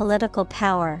ambition for political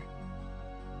power.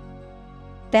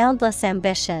 Boundless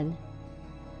ambition.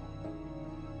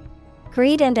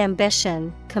 Greed and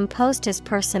ambition composed his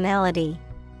personality.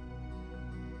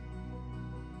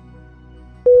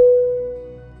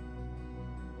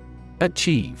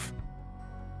 Achieve.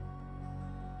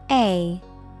 A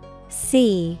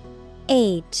C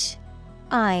H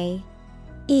I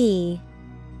E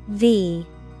V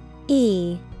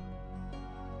E.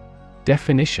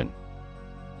 Definition: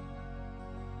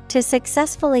 to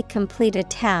successfully complete a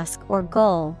task or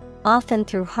goal, often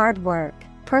through hard work,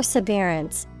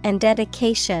 perseverance, and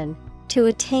dedication, to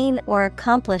attain or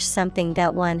accomplish something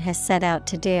that one has set out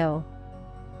to do.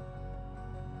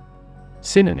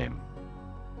 Synonym: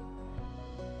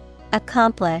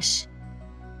 Accomplish,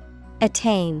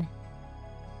 attain,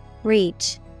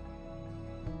 reach.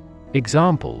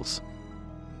 Examples: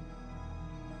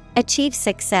 achieve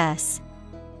success,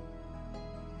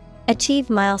 achieve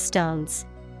milestones.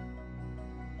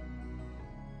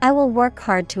 I will work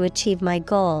hard to achieve my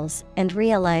goals and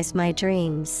realize my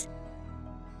dreams.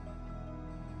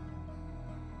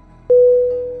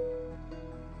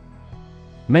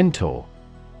 Mentor.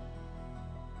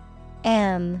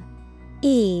 M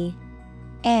E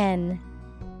N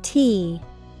T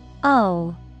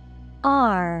O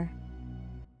R.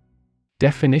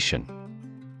 Definition: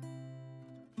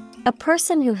 a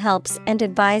person who helps and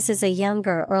advises a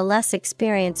younger or less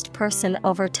experienced person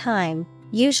over time,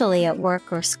 usually at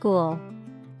work or school.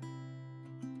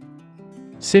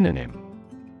 Synonym: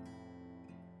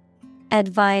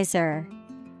 Advisor,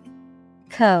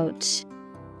 coach,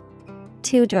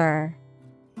 tutor.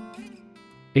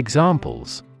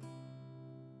 Examples: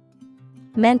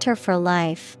 mentor for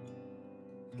life,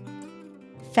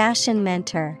 fashion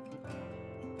mentor.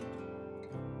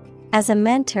 As a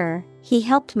mentor, he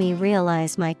helped me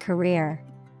realize my career.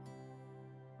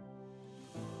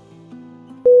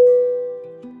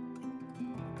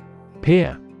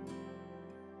 Peer.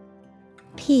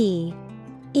 P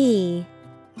E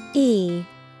E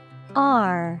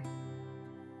R.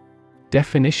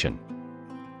 Definition: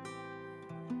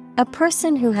 a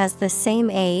person who has the same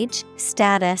age,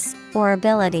 status, or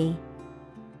ability.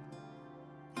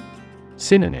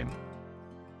 Synonym: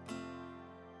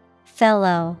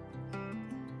 Fellow,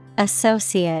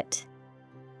 associate,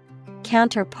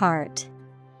 counterpart.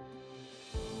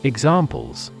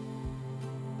 Examples: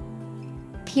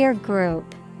 peer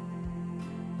group,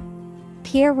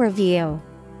 peer review.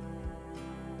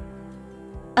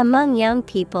 Among young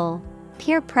people,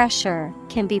 peer pressure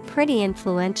can be pretty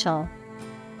influential.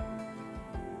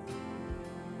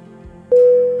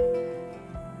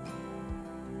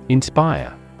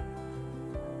 Inspire.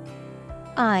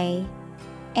 I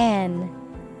N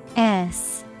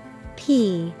S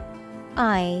P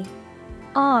I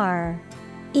R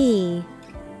E.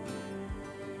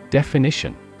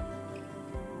 Definition: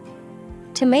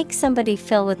 to make somebody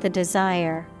feel with a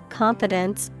desire,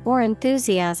 confidence, or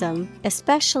enthusiasm,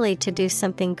 especially to do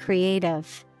something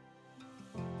creative.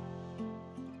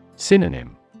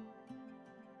 Synonym: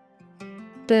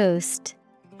 boost,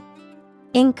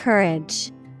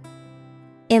 encourage,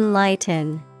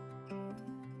 enlighten.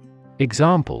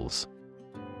 Examples: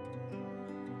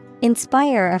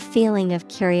 inspire a feeling of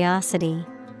curiosity.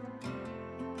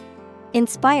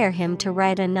 Inspire him to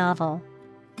write a novel.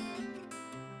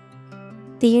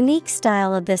 The unique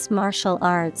style of this martial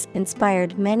arts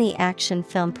inspired many action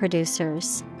film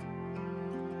producers.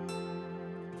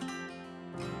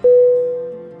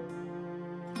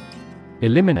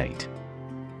 Eliminate.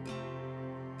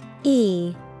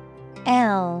 E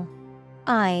L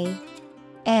I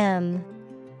M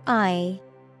I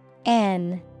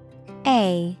N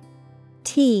A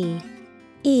T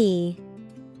E.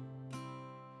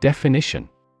 Definition: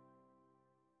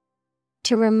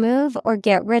 to remove or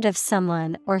get rid of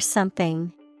someone or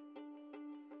something.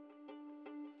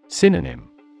 Synonym: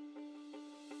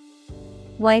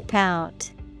 wipe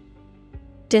out,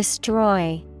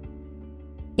 destroy,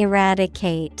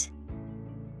 eradicate.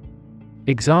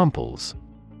 Examples: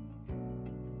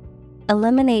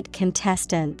 eliminate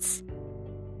contestants.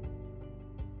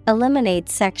 Eliminate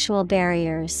sexual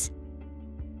barriers.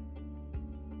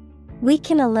 We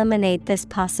can eliminate this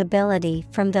possibility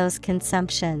from those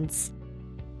consumptions.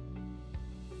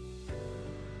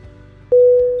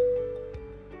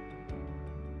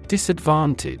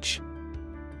 Disadvantage.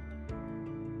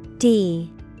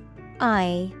 D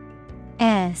I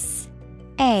S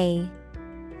A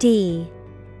D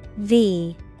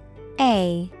V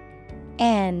A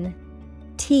N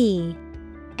T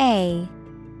A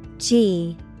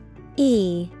G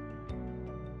E.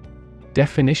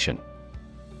 Definition: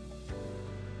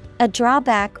 a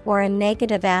drawback or a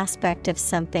negative aspect of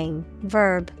something.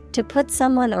 Verb, to put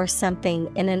someone or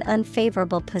something in an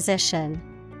unfavorable position.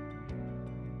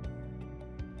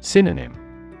 Synonym: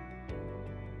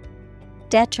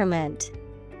 Detriment,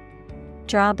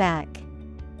 drawback.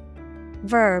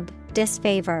 Verb,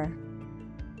 disfavor.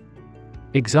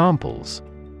 Examples: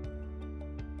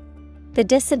 the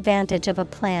disadvantage of a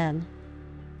plan.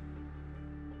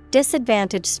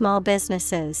 Disadvantage small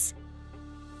businesses.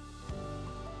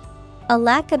 A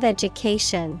lack of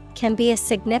education can be a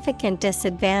significant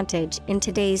disadvantage in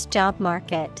today's job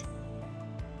market.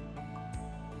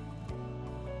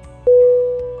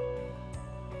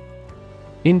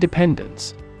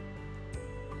 Independence.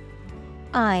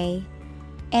 I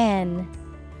N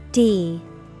D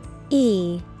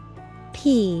E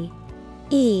P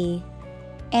E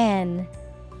N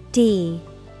D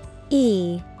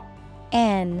E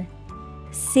N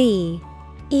C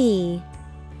E.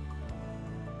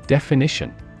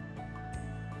 Definition: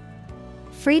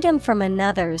 freedom from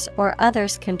another's or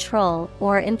others' control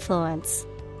or influence.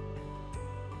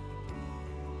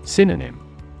 Synonym: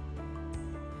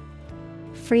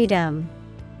 Freedom,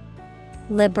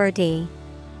 liberty,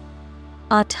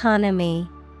 autonomy.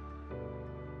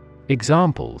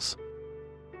 Examples: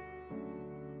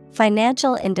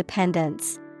 financial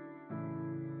independence.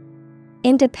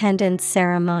 Independence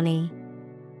ceremony.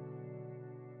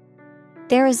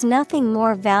 There is nothing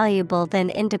more valuable than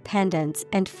independence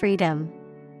and freedom.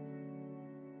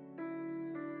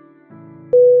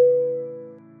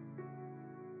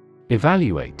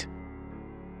 Evaluate.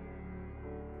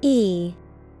 E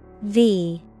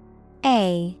V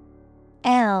A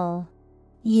L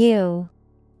U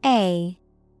A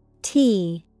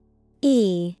T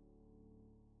E.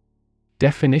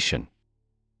 Definition: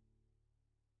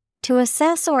 to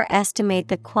assess or estimate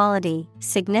the quality,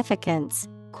 significance,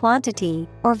 quantity,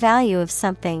 or value of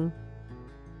something.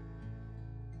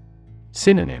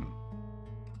 Synonym: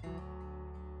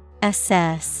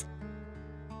 Assess,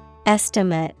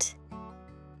 estimate,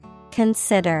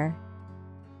 consider.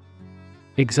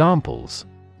 Examples: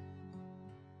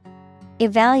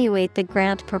 evaluate the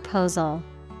grant proposal.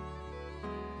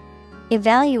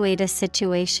 Evaluate a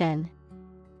situation.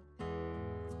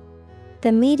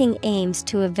 The meeting aims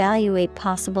to evaluate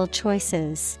possible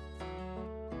choices.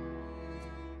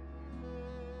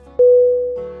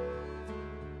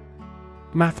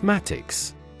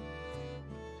 Mathematics.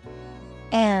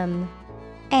 M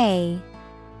A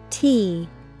T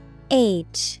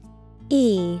H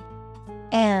E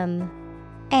M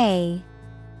A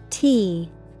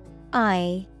T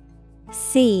I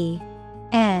C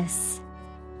S.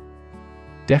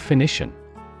 Definition: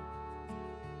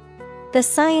 the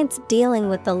science dealing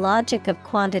with the logic of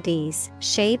quantities,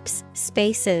 shapes,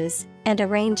 spaces, and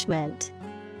arrangement.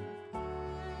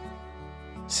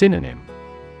 Synonym: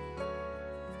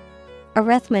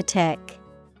 arithmetic,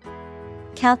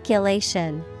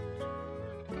 calculation,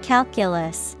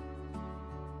 calculus.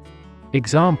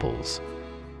 Examples: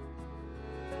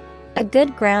 a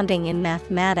good grounding in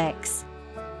mathematics.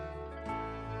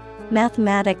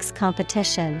 Mathematics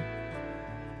competition.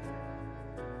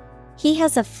 He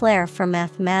has a flair for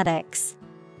mathematics.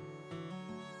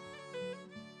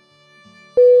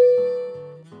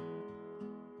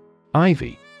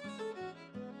 Ivy.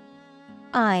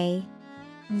 I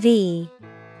V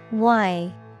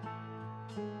Y.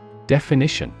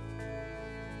 Definition: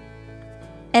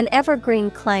 an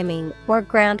evergreen climbing or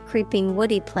ground creeping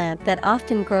woody plant that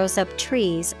often grows up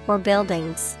trees or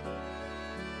buildings.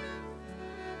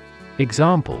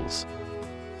 Examples: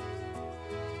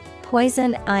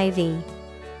 poison ivy.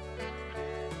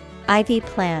 Ivy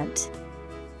plant.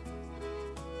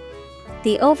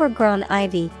 The overgrown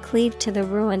ivy cleaved to the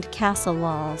ruined castle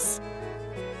walls.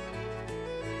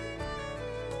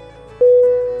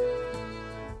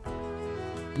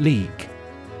 League.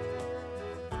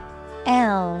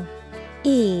 L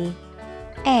E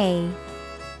A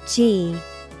G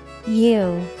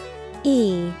U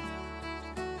E.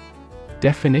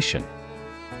 Definition: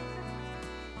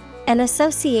 an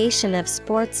association of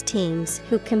sports teams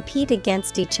who compete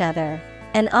against each other,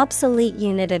 an obsolete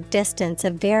unit of distance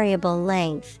of variable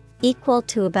length, equal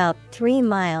to about 3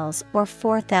 miles or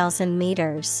 4,000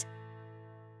 meters.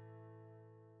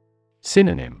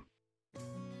 Synonym: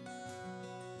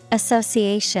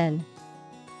 association,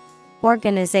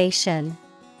 organization,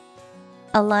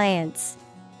 alliance.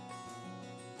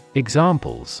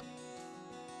 Examples: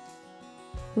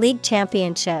 League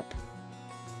championship.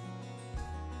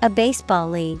 A baseball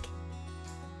league.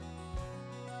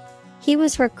 He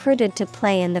was recruited to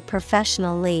play in the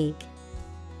professional league.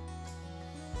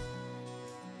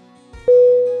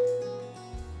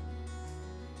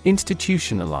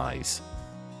 Institutionalize.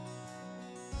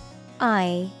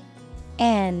 Institutionalize.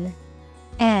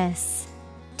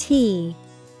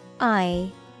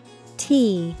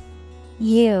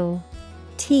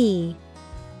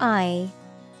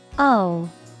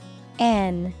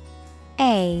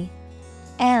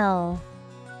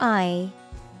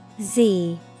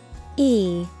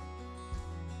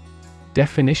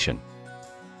 Definition: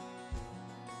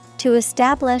 To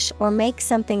establish or make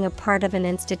something a part of an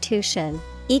institution,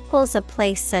 equals a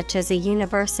place such as a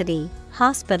university,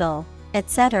 hospital,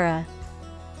 etc.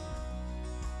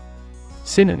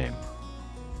 Synonym: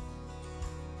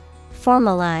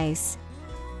 Formalize,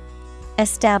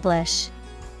 establish,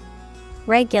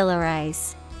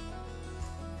 regularize.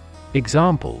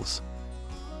 Examples: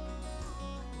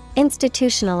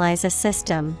 Institutionalize a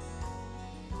system.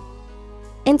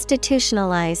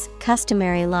 Institutionalize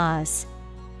customary laws.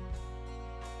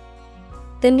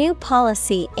 The new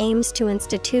policy aims to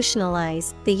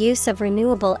institutionalize the use of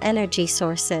renewable energy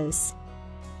sources.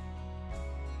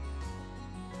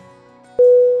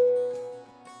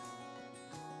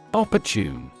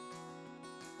 Opportune.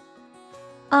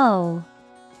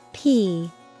 OPPORTUNE.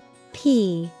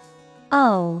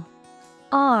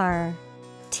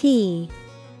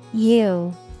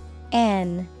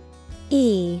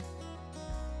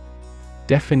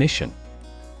 Definition: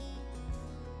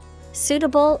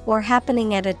 Suitable or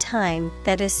happening at a time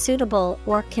that is suitable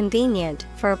or convenient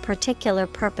for a particular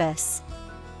purpose.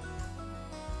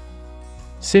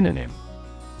 Synonym: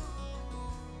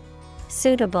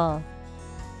 Suitable,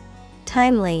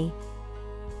 timely,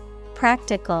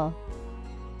 practical.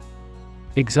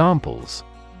 Examples: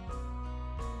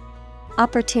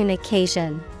 Opportune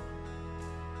occasion.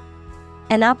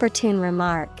 An opportune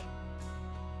remark.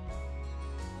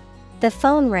 The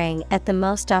phone rang at the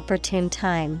most opportune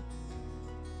time.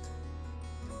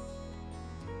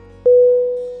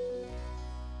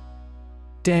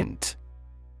 Dent.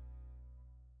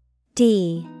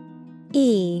 D-E-N-T.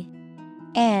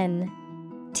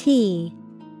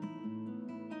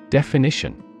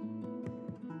 Definition: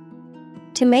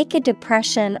 To make a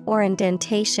depression or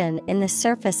indentation in the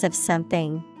surface of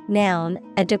something. Noun,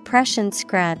 a depression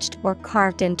scratched or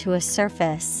carved into a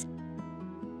surface.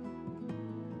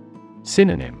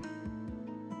 Synonym: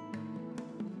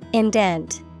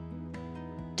 Indent,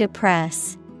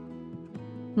 depress,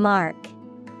 mark.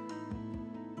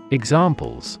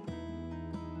 Examples: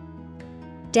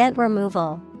 Dent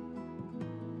removal.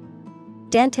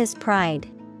 Dent his pride.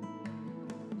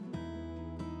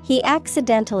 He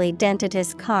accidentally dented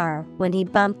his car when he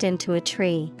bumped into a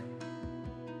tree.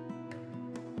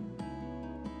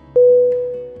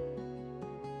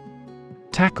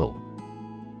 Tackle.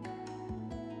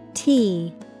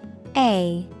 T-A-C-K-L-E.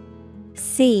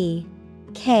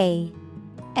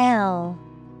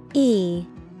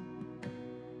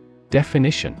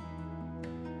 Definition: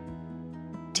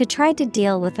 To try to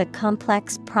deal with a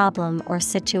complex problem or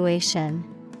situation.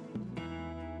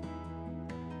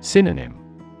 Synonym: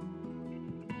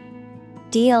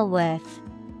 Deal with,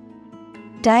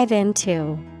 dive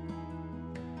into,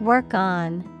 work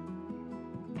on.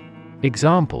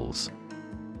 Examples: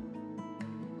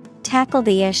 Tackle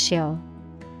the issue.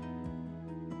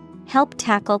 Help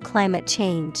tackle climate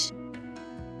change.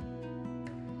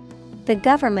 The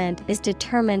government is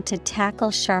determined to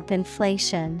tackle sharp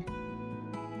inflation.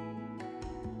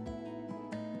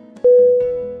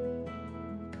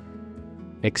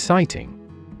 Exciting.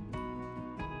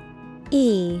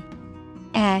 E-X-C-I-T-I-N-G.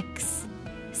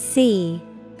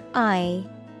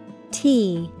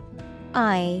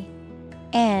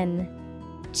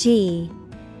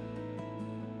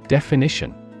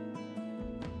 Definition: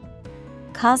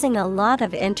 Causing a lot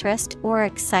of interest or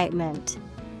excitement.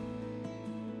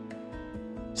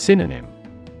 Synonym: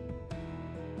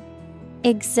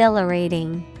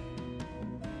 Exhilarating,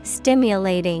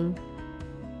 stimulating,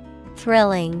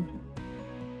 thrilling.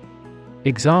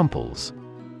 Examples: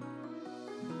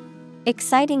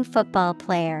 Exciting football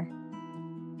player.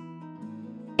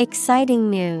 Exciting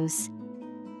news.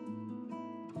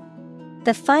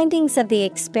 The findings of the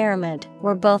experiment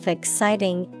were both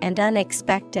exciting and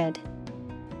unexpected.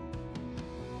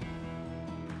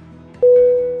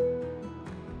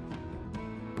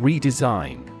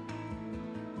 Redesign.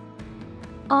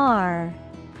 R-E-D-E-S-I-G-N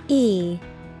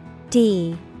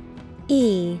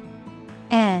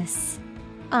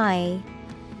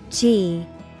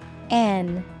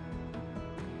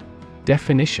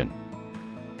Definition: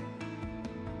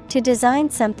 to design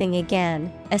something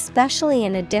again, especially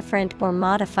in a different or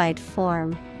modified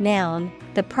form. Noun,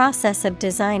 the process of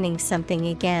designing something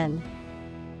again.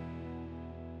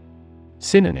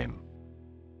 Synonym: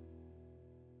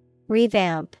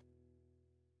 Revamp,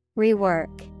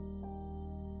 rework,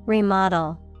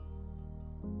 remodel.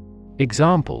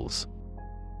 Examples: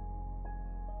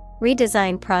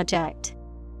 Redesign project,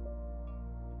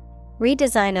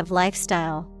 redesign of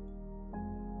lifestyle.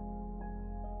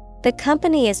 The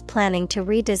company is planning to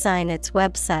redesign its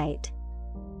website.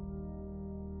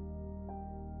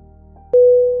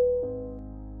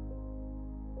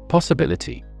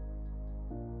 Possibility.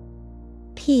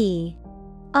 Possibility.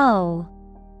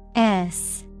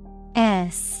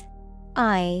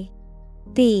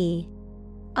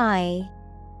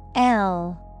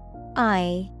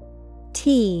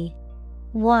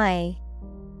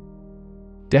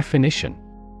 Definition: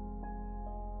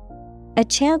 a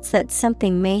chance that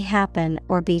something may happen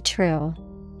or be true.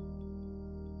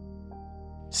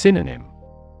 Synonym: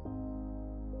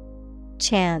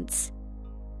 Chance,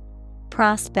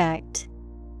 prospect,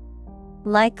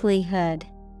 likelihood.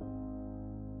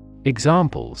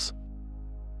 Examples: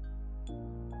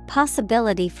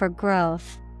 possibility for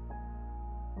growth,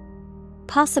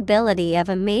 possibility of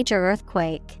a major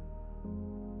earthquake.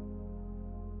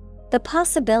 The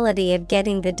possibility of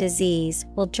getting the disease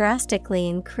will drastically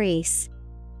increase.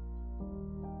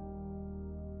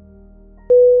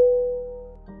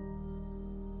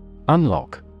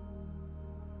 Unlock.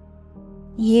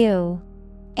 UNLOCK.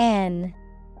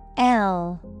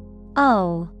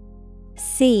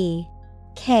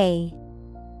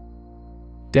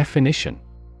 Definition: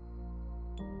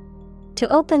 to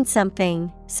open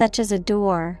something, such as a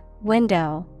door,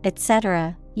 window,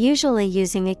 etc., usually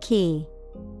using a key.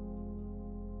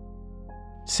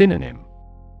 Synonym: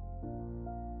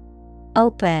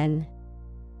 Open,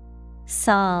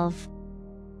 solve,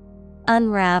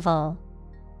 unravel.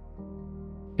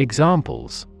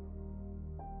 Examples: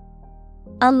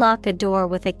 unlock a door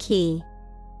with a key.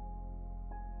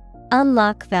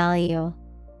 Unlock value.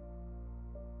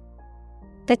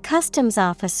 The customs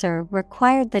officer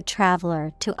required the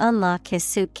traveler to unlock his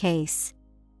suitcase.